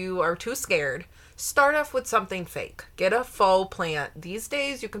like you are too scared, start off with something fake. Get a faux plant. These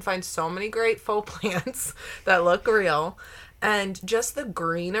days, you can find so many great faux plants that look real. And just the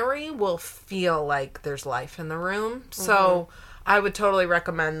greenery will feel like there's life in the room. So I would totally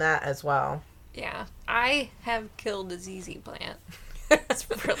recommend that as well. Yeah. I have killed a ZZ plant. It's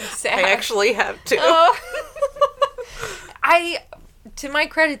really sad. I actually have too. I to my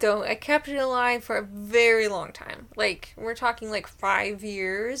credit, though, I kept it alive for a very long time. Like, we're talking like 5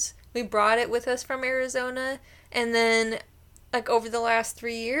 years. We brought it with us from Arizona, and then, like, over the last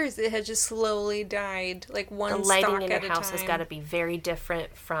 3 years, it had just slowly died, like, one stalk at a time. The lighting in your house has got to be very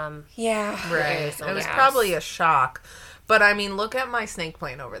different from... Yeah. Right. Arizona. It was probably a shock. But, I mean, look at my snake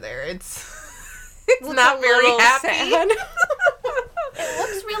plant over there. It's not very happy. Sad. It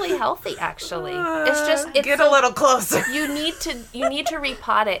looks really healthy, actually. It's Get a little closer. You need to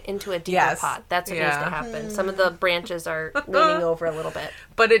repot it into a deeper pot. That's what needs to happen. Some of the branches are leaning over a little bit.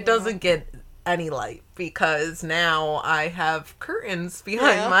 But it doesn't get any light because now I have curtains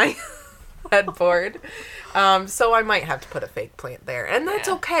behind my headboard. So I might have to put a fake plant there. And that's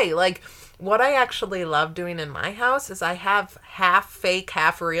okay. Like, what I actually love doing in my house is I have half fake,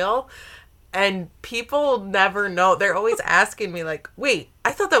 half real. And people never know. They're always asking me, like, wait,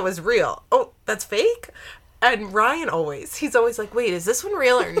 I thought that was real. Oh, that's fake? And Ryan he's always like, wait, is this one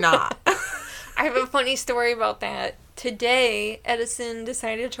real or not? I have a funny story about that. Today, Edison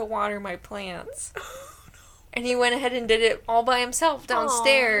decided to water my plants. And he went ahead and did it all by himself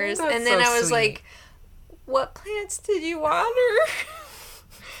downstairs. And then I was like, what plants did you water?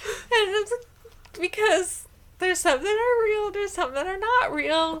 And I was like, because there's some that are real, there's some that are not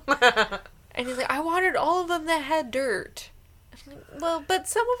real. And he's like, I watered all of them that had dirt. I'm like, well, but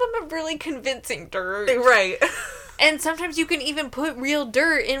some of them are really convincing dirt. Right. And sometimes you can even put real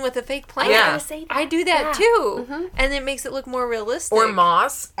dirt in with a fake plant. I was gonna say that. I do that too. And it makes it look more realistic. Or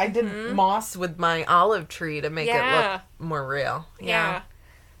moss. I did moss with my olive tree to make it look more real. Yeah.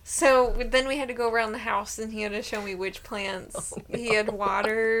 So then we had to go around the house and he had to show me which plants he had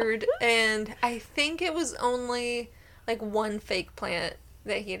watered. And I think it was only like one fake plant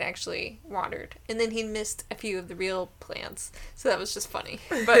that he had actually watered. And then he missed a few of the real plants. So that was just funny.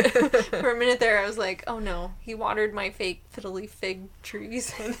 But for a minute there I was like, oh no, he watered my fake fiddly fig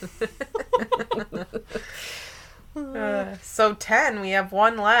trees. So 10, we have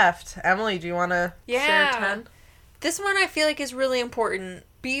one left. Emily, do you want to share 10? This one I feel like is really important.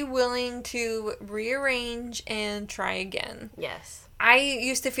 Be willing to rearrange and try again. Yes. I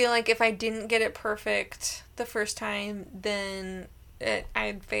used to feel like if I didn't get it perfect the first time, then I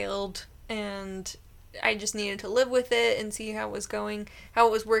had failed, and I just needed to live with it and see how it was going, how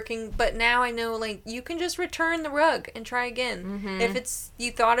it was working. But now I know, like, you can just return the rug and try again. If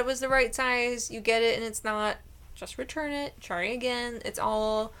you thought it was the right size, you get it and it's not, just return it, try again. It's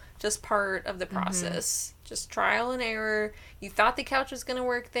all just part of the process. Just trial and error. You thought the couch was going to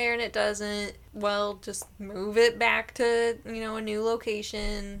work there and it doesn't. Well, just move it back to, a new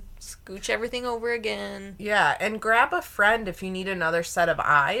location. Scooch everything over again. Yeah, and grab a friend if you need another set of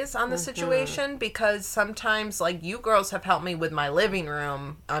eyes on the situation, because sometimes, like, you girls have helped me with my living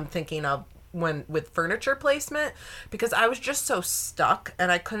room. I'm thinking of with furniture placement, because I was just so stuck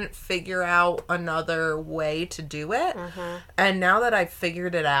and I couldn't figure out another way to do it. And now that I've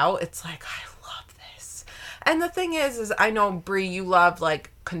figured it out, it's like, I love this. And the thing is I know, Brie, you love,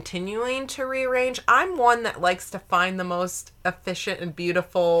 like, continuing to rearrange. I'm one that likes to find the most efficient and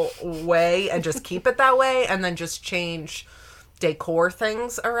beautiful way and just keep it that way, and then just change decor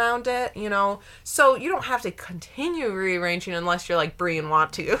things around it, so you don't have to continue rearranging unless you're like Brie and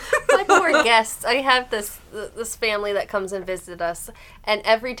want to. My poor guests. I have this family that comes and visit us, and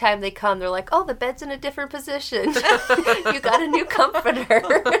every time they come, they're like, oh, the bed's in a different position. You got a new comforter.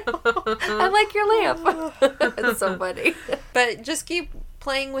 I like your lamp. It's so funny. But just keep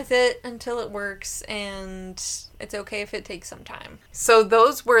playing with it until it works, and it's okay if it takes some time. So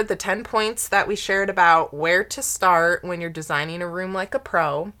those were the 10 points that we shared about where to start when you're designing a room like a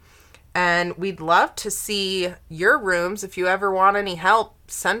pro. And we'd love to see your rooms. If you ever want any help,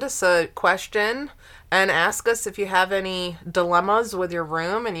 send us a question and ask us if you have any dilemmas with your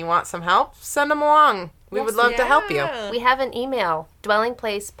room and you want some help. Send them along. We would love to help you. We have an email,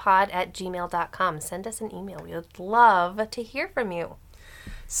 dwellingplacepod@gmail.com. Send us an email. We would love to hear from you.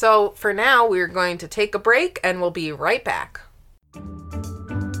 So for now, we're going to take a break and we'll be right back.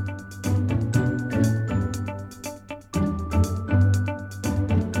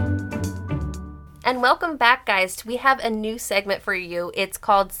 And welcome back, guys. We have a new segment for you. It's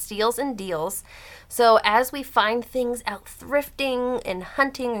called Steals and Deals. So as we find things out thrifting and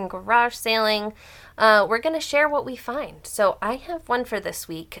hunting and garage sailing, we're going to share what we find. So I have one for this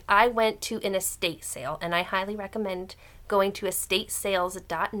week. I went to an estate sale, and I highly recommend going to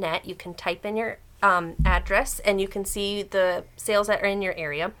estatesales.net. You can type in your address, and you can see the sales that are in your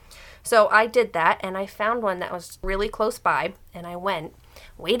area. So I did that, and I found one that was really close by, and I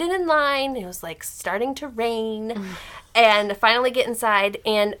waited in line. It was like starting to rain, and finally get inside.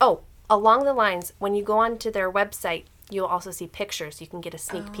 And along the lines, when you go onto their website, you'll also see pictures. You can get a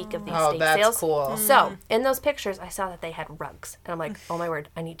sneak peek of these Oh, estate that's sales. cool. So, in those pictures, I saw that they had rugs. And I'm like, oh my word,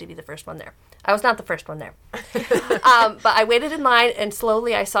 I need to be the first one there. I was not the first one there. But I waited in line, and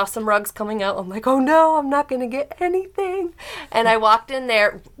slowly I saw some rugs coming out. I'm like, oh no, I'm not going to get anything. And I walked in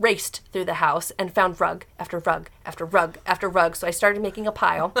there, raced through the house, and found rug after rug after rug after rug. So I started making a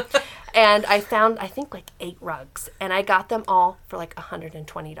pile. And I found, I think, like 8 rugs. And I got them all for like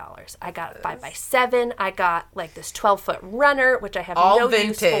 $120. I got 5x7. I got like this 12-foot runner, which I have All no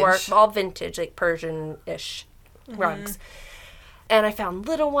vintage. use for. All vintage, like Persian-ish rugs. And I found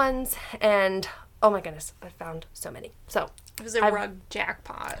little ones, and oh my goodness, I found so many. So It was a rug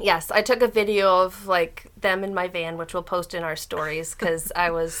jackpot. yes, I took a video of like them in my van, which we'll post in our stories, because I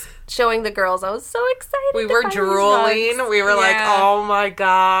was showing the girls. I was so excited. We to were find these drooling. rugs. We were like, Yeah. oh my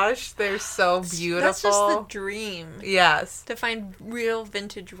gosh, they're so beautiful. That's just the dream. Yes. To find real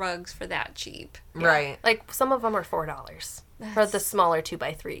vintage rugs for that cheap. Right. Like some of them are $4 for the smaller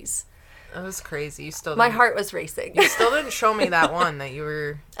 2x3s. That was crazy. You still My didn't, heart was racing. you still didn't show me that one that you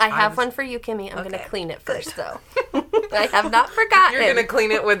were... I have was- one for you, Kimmy. I'm going to Okay, clean it first, though. I have not forgotten. You're going to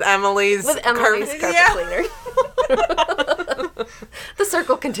clean it with Emily's with Emily's carpet Yeah. cleaner. The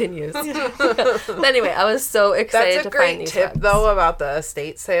circle continues. But anyway, I was so excited That's a to find great these tip, rugs. though, about the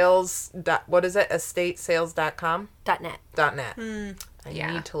estate sales. What is it? Estatesales.com? .net. .net. I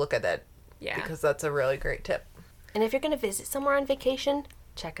yeah. need to look at it Yeah. because that's a really great tip. And if you're going to visit somewhere on vacation,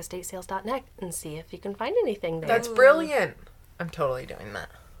 check estatesales.net and see if you can find anything there. That's brilliant. I'm totally doing that.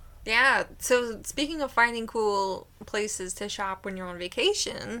 Yeah. So speaking of finding cool places to shop when you're on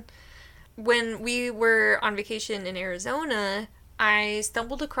vacation, when we were on vacation in Arizona, I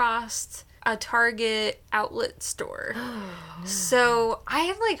stumbled across a Target outlet store. So I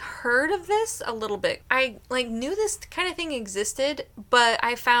had like heard of this a little bit. I like knew this kind of thing existed, but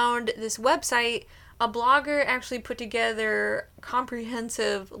I found this website. A blogger actually put together a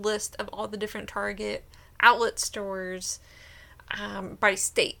comprehensive list of all the different Target outlet stores by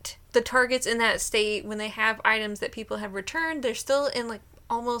state. The Targets in that state, when they have items that people have returned, they're still in like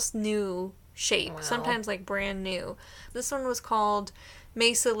almost new shape. Wow. Sometimes like brand new. This one was called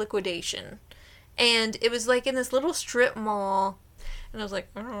Mesa Liquidation. And it was like in this little strip mall. And I was like,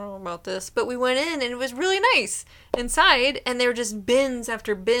 I don't know about this. But we went in and it was really nice inside. And there were just bins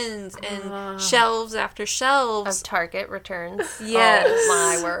after bins and shelves after shelves. Of Target returns. Yes.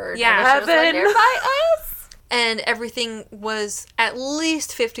 Oh, my word. Yeah. I wish it was like Heaven. nearby us. And everything was at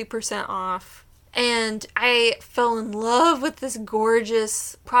least 50% off. And I fell in love with this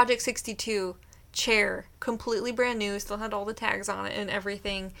gorgeous Project 62 chair. Completely brand new. Still had all the tags on it and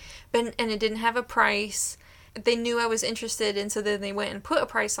everything. And it didn't have a price. They knew I was interested, and so then they went and put a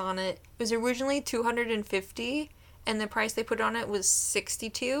price on it. It was originally $250, and the price they put on it was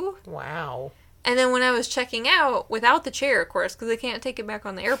 $62. Wow. And then when I was checking out, without the chair, of course, because they can't take it back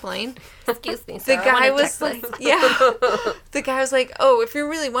on the airplane, Excuse me, the sir. I guy wanna was check like, this. yeah. The guy was like, oh, if you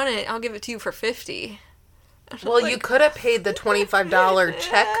really want it, I'll give it to you for $50. Well, you could have paid the $25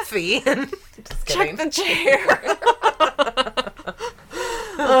 check fee. Just kidding. Check the chair.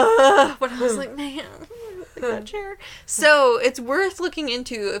 But I was like, man, that chair. So it's worth looking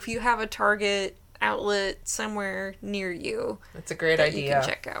into if you have a Target outlet somewhere near you That's a great that you idea. can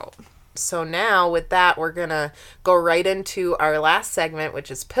check out. So now with that, we're going to go right into our last segment, which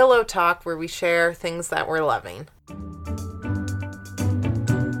is Pillow Talk, where we share things that we're loving.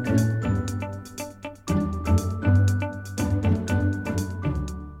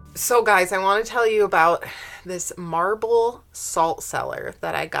 So guys, I want to tell you about this marble salt cellar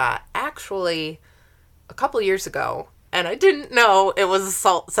that I got actually a couple years ago, and I didn't know it was a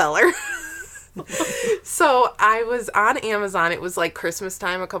salt cellar. So I was on Amazon. It was like Christmas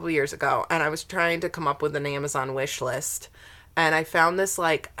time a couple years ago, and I was trying to come up with an Amazon wish list. And I found this,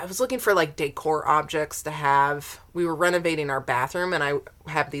 like, I was looking for like decor objects to have. We were renovating our bathroom, and I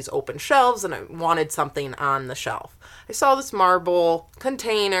have these open shelves, and I wanted something on the shelf. I saw this marble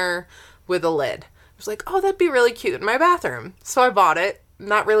container with a lid. I was like, oh, that'd be really cute in my bathroom. So I bought it,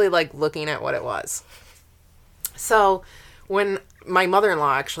 not really like looking at what it was. So when my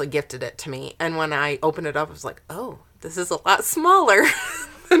mother-in-law actually gifted it to me, and when I opened it up, I was like, oh, this is a lot smaller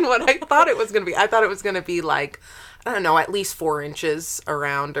than what I thought it was going to be. I thought it was going to be like, I don't know, at least 4 inches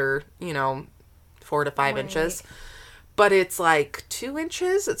around, or, 4 to 5 inches. But it's like 2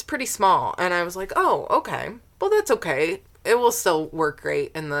 inches. It's pretty small. And I was like, oh, okay. Well, that's okay. It will still work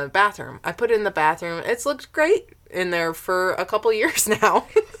great in the bathroom. I put it in the bathroom. It's looked great in there for a couple years now.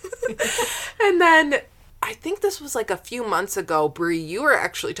 And then I think this was like a few months ago, Brie, you were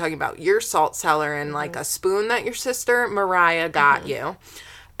actually talking about your salt cellar and like a spoon that your sister Mariah got you.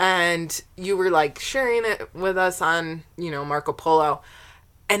 And you were like sharing it with us on, Marco Polo.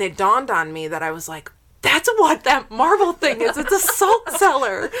 And it dawned on me that I was like, that's what that marble thing is. It's a salt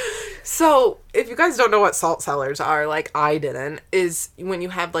cellar. So if you guys don't know what salt cellars are, like I didn't, is when you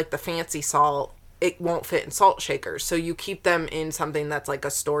have like the fancy salt, it won't fit in salt shakers. So you keep them in something that's like a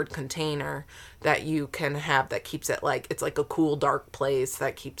stored container that you can have that keeps it like, it's like a cool, dark place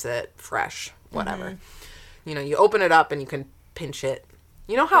that keeps it fresh, whatever. You open it up and you can pinch it.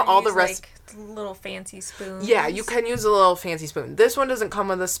 You know how all the rest... like little fancy spoons? Yeah, you can use a little fancy spoon. This one doesn't come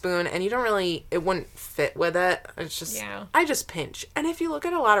with a spoon, and you don't really... It wouldn't fit with it. It's just... Yeah. I just pinch. And if you look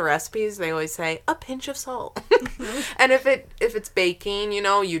at a lot of recipes, they always say, a pinch of salt. And if it's baking,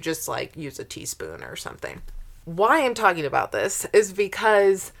 you just, like, use a teaspoon or something. Why I'm talking about this is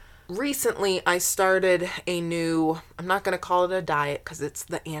because recently I started a new... I'm not going to call it a diet, because it's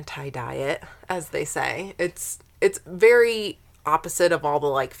the anti-diet, as they say. It's very... opposite of all the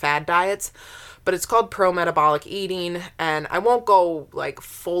like fad diets, but it's called pro-metabolic eating, and I won't go like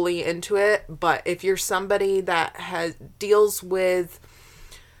fully into it, but if you're somebody that deals with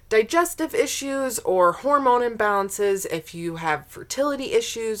digestive issues or hormone imbalances, if you have fertility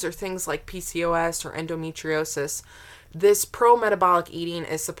issues or things like PCOS or endometriosis, this pro-metabolic eating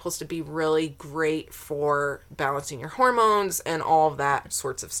is supposed to be really great for balancing your hormones and all of that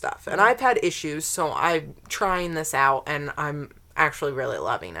sorts of stuff. And I've had issues, so I'm trying this out, and I'm actually really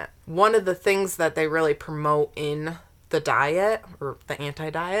loving it. One of the things that they really promote in the diet, or the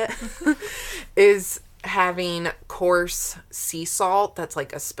anti-diet, is having coarse sea salt that's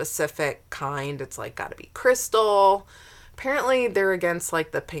like a specific kind. It's like got to be crystal. Apparently they're against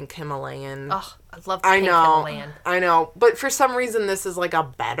like the pink Himalayan. Oh, I love the pink Himalayan. I know. But for some reason this is like a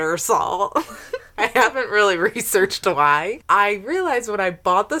better salt. I haven't really researched why. I realized when I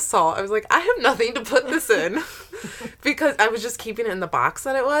bought the salt, I was like, I have nothing to put this in. Because I was just keeping it in the box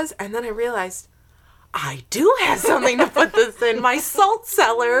that it was. And then I realized I do have something to put this in. My salt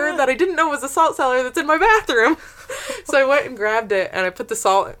cellar that I didn't know was a salt cellar that's in my bathroom. So I went and grabbed it and I put the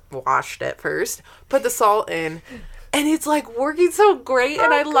salt, washed it first, put the salt in. And it's like working so great,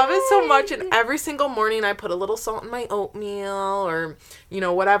 and I love it so much. And every single morning I put a little salt in my oatmeal or,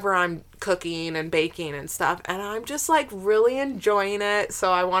 whatever I'm cooking and baking and stuff. And I'm just like really enjoying it.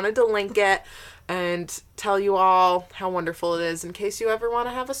 So I wanted to link it and tell you all how wonderful it is in case you ever want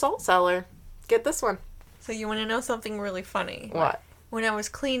to have a salt cellar. Get this one. So you want to know something really funny? What? When I was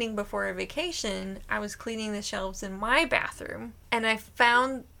cleaning before a vacation, I was cleaning the shelves in my bathroom, and I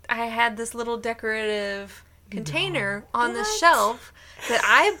found I had this little decorative container on the shelf that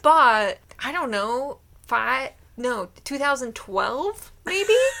I bought, I don't know, 2012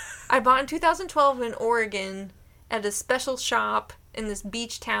 maybe? I bought in 2012 in Oregon at a special shop in this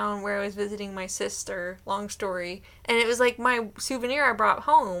beach town where I was visiting my sister, long story, and it was like my souvenir I brought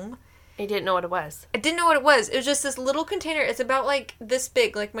home. You didn't know what it was? I didn't know what it was. It was just this little container. It's about like this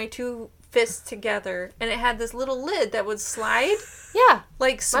big, like my two fists together, and it had this little lid that would slide. Yeah.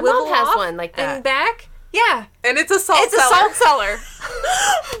 Like swivel My mom has off one like that. and back. Yeah. And it's a salt cellar. It's a salt cellar.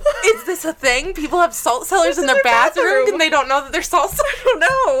 Is this a thing? People have salt cellars in their bathroom and they don't know that they're salt cellars? I don't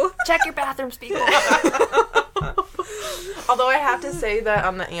know. Check your bathrooms, people. Although I have to say that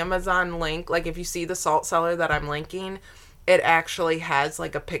on the Amazon link, like if you see the salt cellar that I'm linking, it actually has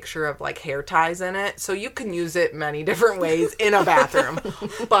like a picture of like hair ties in it. So you can use it many different ways in a bathroom.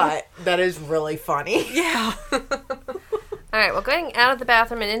 But that is really funny. Yeah. All right, well, going out of the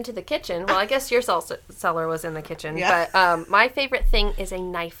bathroom and into the kitchen, well, I guess your salt cellar was in the kitchen, but my favorite thing is a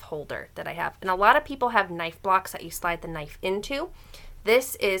knife holder that I have. And a lot of people have knife blocks that you slide the knife into.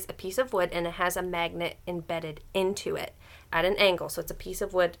 This is a piece of wood, and it has a magnet embedded into it at an angle. So it's a piece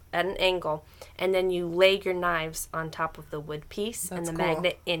of wood at an angle, and then you lay your knives on top of the wood piece, and the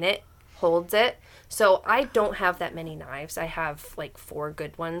magnet in it holds it. So I don't have that many knives. I have like 4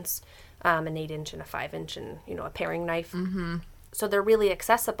 good ones. An 8-inch and a 5-inch and, a paring knife. Mm-hmm. So they're really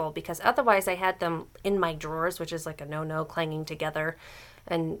accessible because otherwise I had them in my drawers, which is like a no-no, clanging together,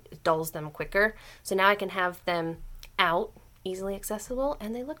 and it dulls them quicker. So now I can have them out, easily accessible,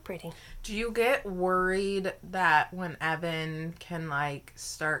 and they look pretty. Do you get worried that when Evan can like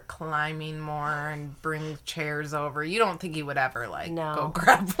start climbing more and bring chairs over, you don't think he would ever go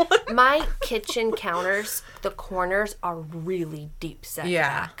grab one? My kitchen counters, the corners are really deep set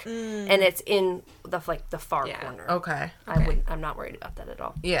back. And it's in the far corner. Okay. I'm not worried about that at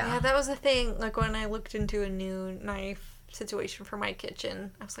all. Yeah, that was the thing. Like when I looked into a new knife situation for my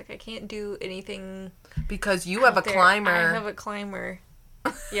kitchen, I was like, I can't do anything because you have a climber. I have a climber.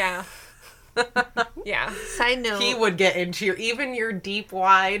 Yeah. Yeah. Side note, he would get into even your deep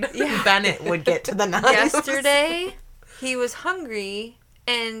wide Bennett would get to the knives. Yesterday he was hungry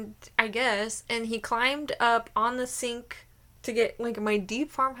and I guess, and he climbed up on the sink to get, like, my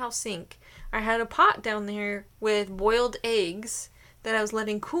deep farmhouse sink. I had a pot down there with boiled eggs that I was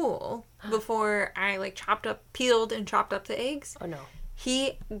letting cool before I, like, peeled and chopped up the eggs. Oh, no.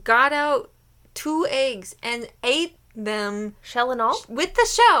 He got out 2 eggs and ate them. Shell and all? With the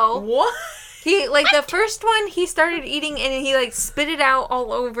shell. What? He, like, the first one he started eating and he, like, spit it out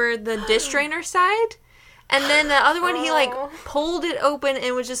all over the dish drainer side. And then the other one, he, like, pulled it open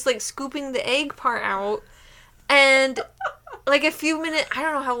and was just, like, scooping the egg part out. And, like, a few minutes, I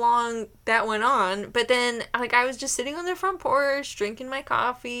don't know how long that went on, but then, like, I was just sitting on the front porch, drinking my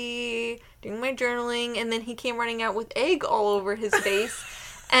coffee, doing my journaling, and then he came running out with egg all over his face.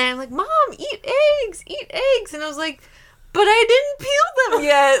 And I'm like, Mom, eat eggs, eat eggs. And I was like, but I didn't peel them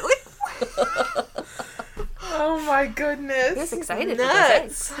yet. Like, Oh my goodness. He's excited for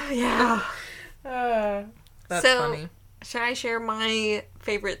nuts. this. Yeah. That's So, funny. Should I share my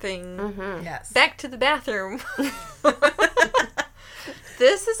favorite thing? Mm-hmm. Yes. Back to the bathroom.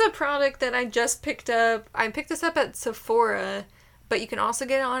 This is a product that I just picked up. I picked this up at Sephora, but you can also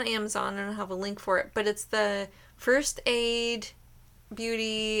get it on Amazon, and I'll have a link for it. But it's the First Aid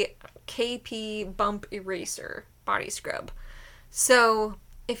Beauty KP Bump Eraser Body Scrub. So,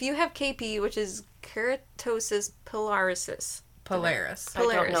 if you have KP, which is Keratosis pilaris. Polaris. I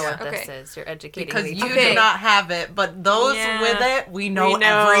don't know what Okay. this is. You're educating Because me. you Okay. do not have it, but those Yeah. with it, we know We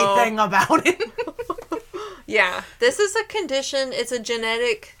know. everything about it. Yeah, this is a condition, it's a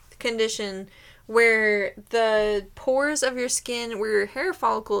genetic condition where the pores of your skin, where your hair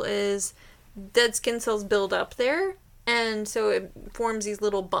follicle is, dead skin cells build up there, and so it forms these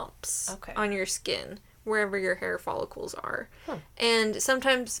little bumps Okay. on your skin, wherever your hair follicles are. And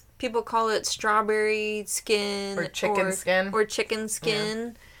sometimes people call it strawberry skin. Or chicken skin. Or chicken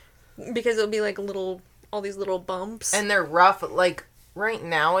skin, because it'll be like all these little bumps. And they're rough. Like, right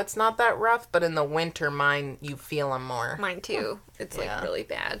now it's not that rough, but in the winter, you feel them more. Mine too. It's like Yeah. really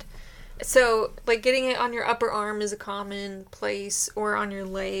bad. So, like, getting it on your upper arm is a common place, or on your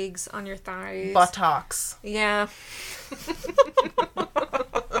legs, on your thighs. Buttocks. Yeah.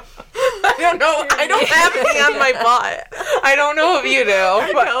 I don't know. I don't have any on my butt. I don't know if you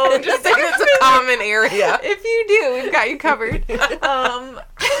do, but I'm just saying it's a common area. If you do, we've got you covered.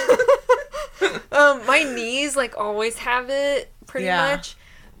 My knees, like, always have it, pretty Yeah. much.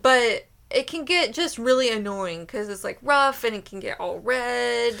 But it can get just really annoying, because it's, like, rough, and it can get all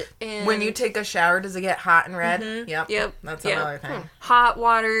red. And When you take a shower, does it get hot and red? Yep. Yep. That's Yeah. another thing. hot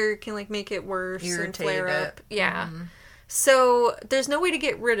water can, like, make it worse and Irritate flare it. up. Yeah. So there's no way to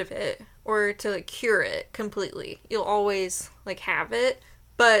get rid of it or to, like, cure it completely. You'll always, like, have it,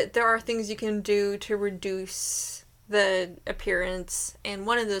 but there are things you can do to reduce the appearance, and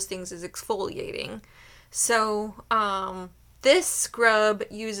one of those things is exfoliating. So this scrub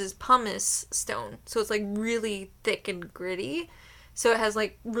uses pumice stone, so it's, like, really thick and gritty. So it has,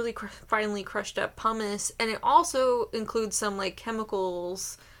 like, really finely crushed up pumice, and it also includes some, like,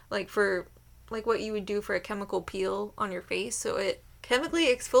 chemicals, like, for, like, what you would do for a chemical peel on your face. So it chemically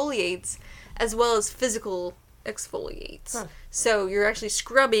exfoliates as well as physical exfoliates. So you're actually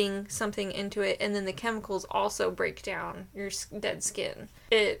scrubbing something into it, and then the chemicals also break down your dead skin.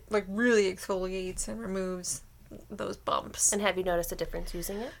 It, like, really exfoliates and removes those bumps. And have you noticed a difference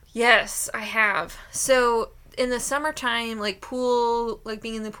using it? Yes, I have. So in the summertime, like,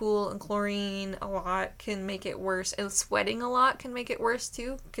 being in the pool and chlorine a lot can make it worse, and sweating a lot can make it worse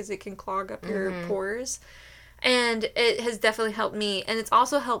too, because it can clog up your pores. And it has definitely helped me, and it's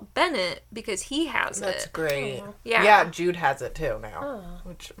also helped Bennett because he has That's it. great. Yeah. Yeah, Jude has it too now.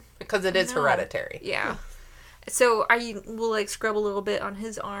 Because it is hereditary. Yeah. So I will, like, scrub a little bit on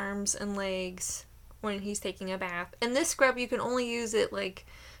his arms and legs when he's taking a bath. And this scrub, you can only use it, like,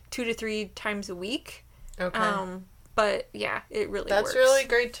 2 to 3 times a week. Okay. But yeah, it really That's works. really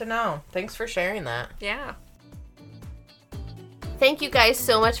great to know. Thanks for sharing that. Yeah. Thank you guys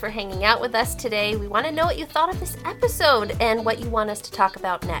so much for hanging out with us today. We want to know what you thought of this episode and what you want us to talk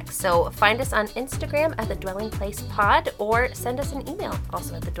about next. So find us on Instagram at The Dwelling Place Pod, or send us an email,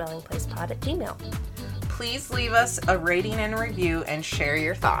 also at thedwellingplacepod@gmail.com. Please leave us a rating and review and share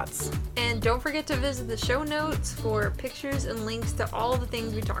your thoughts. And don't forget to visit the show notes for pictures and links to all the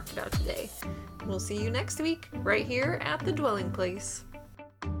things we talked about today. We'll see you next week, right here at The Dwelling Place.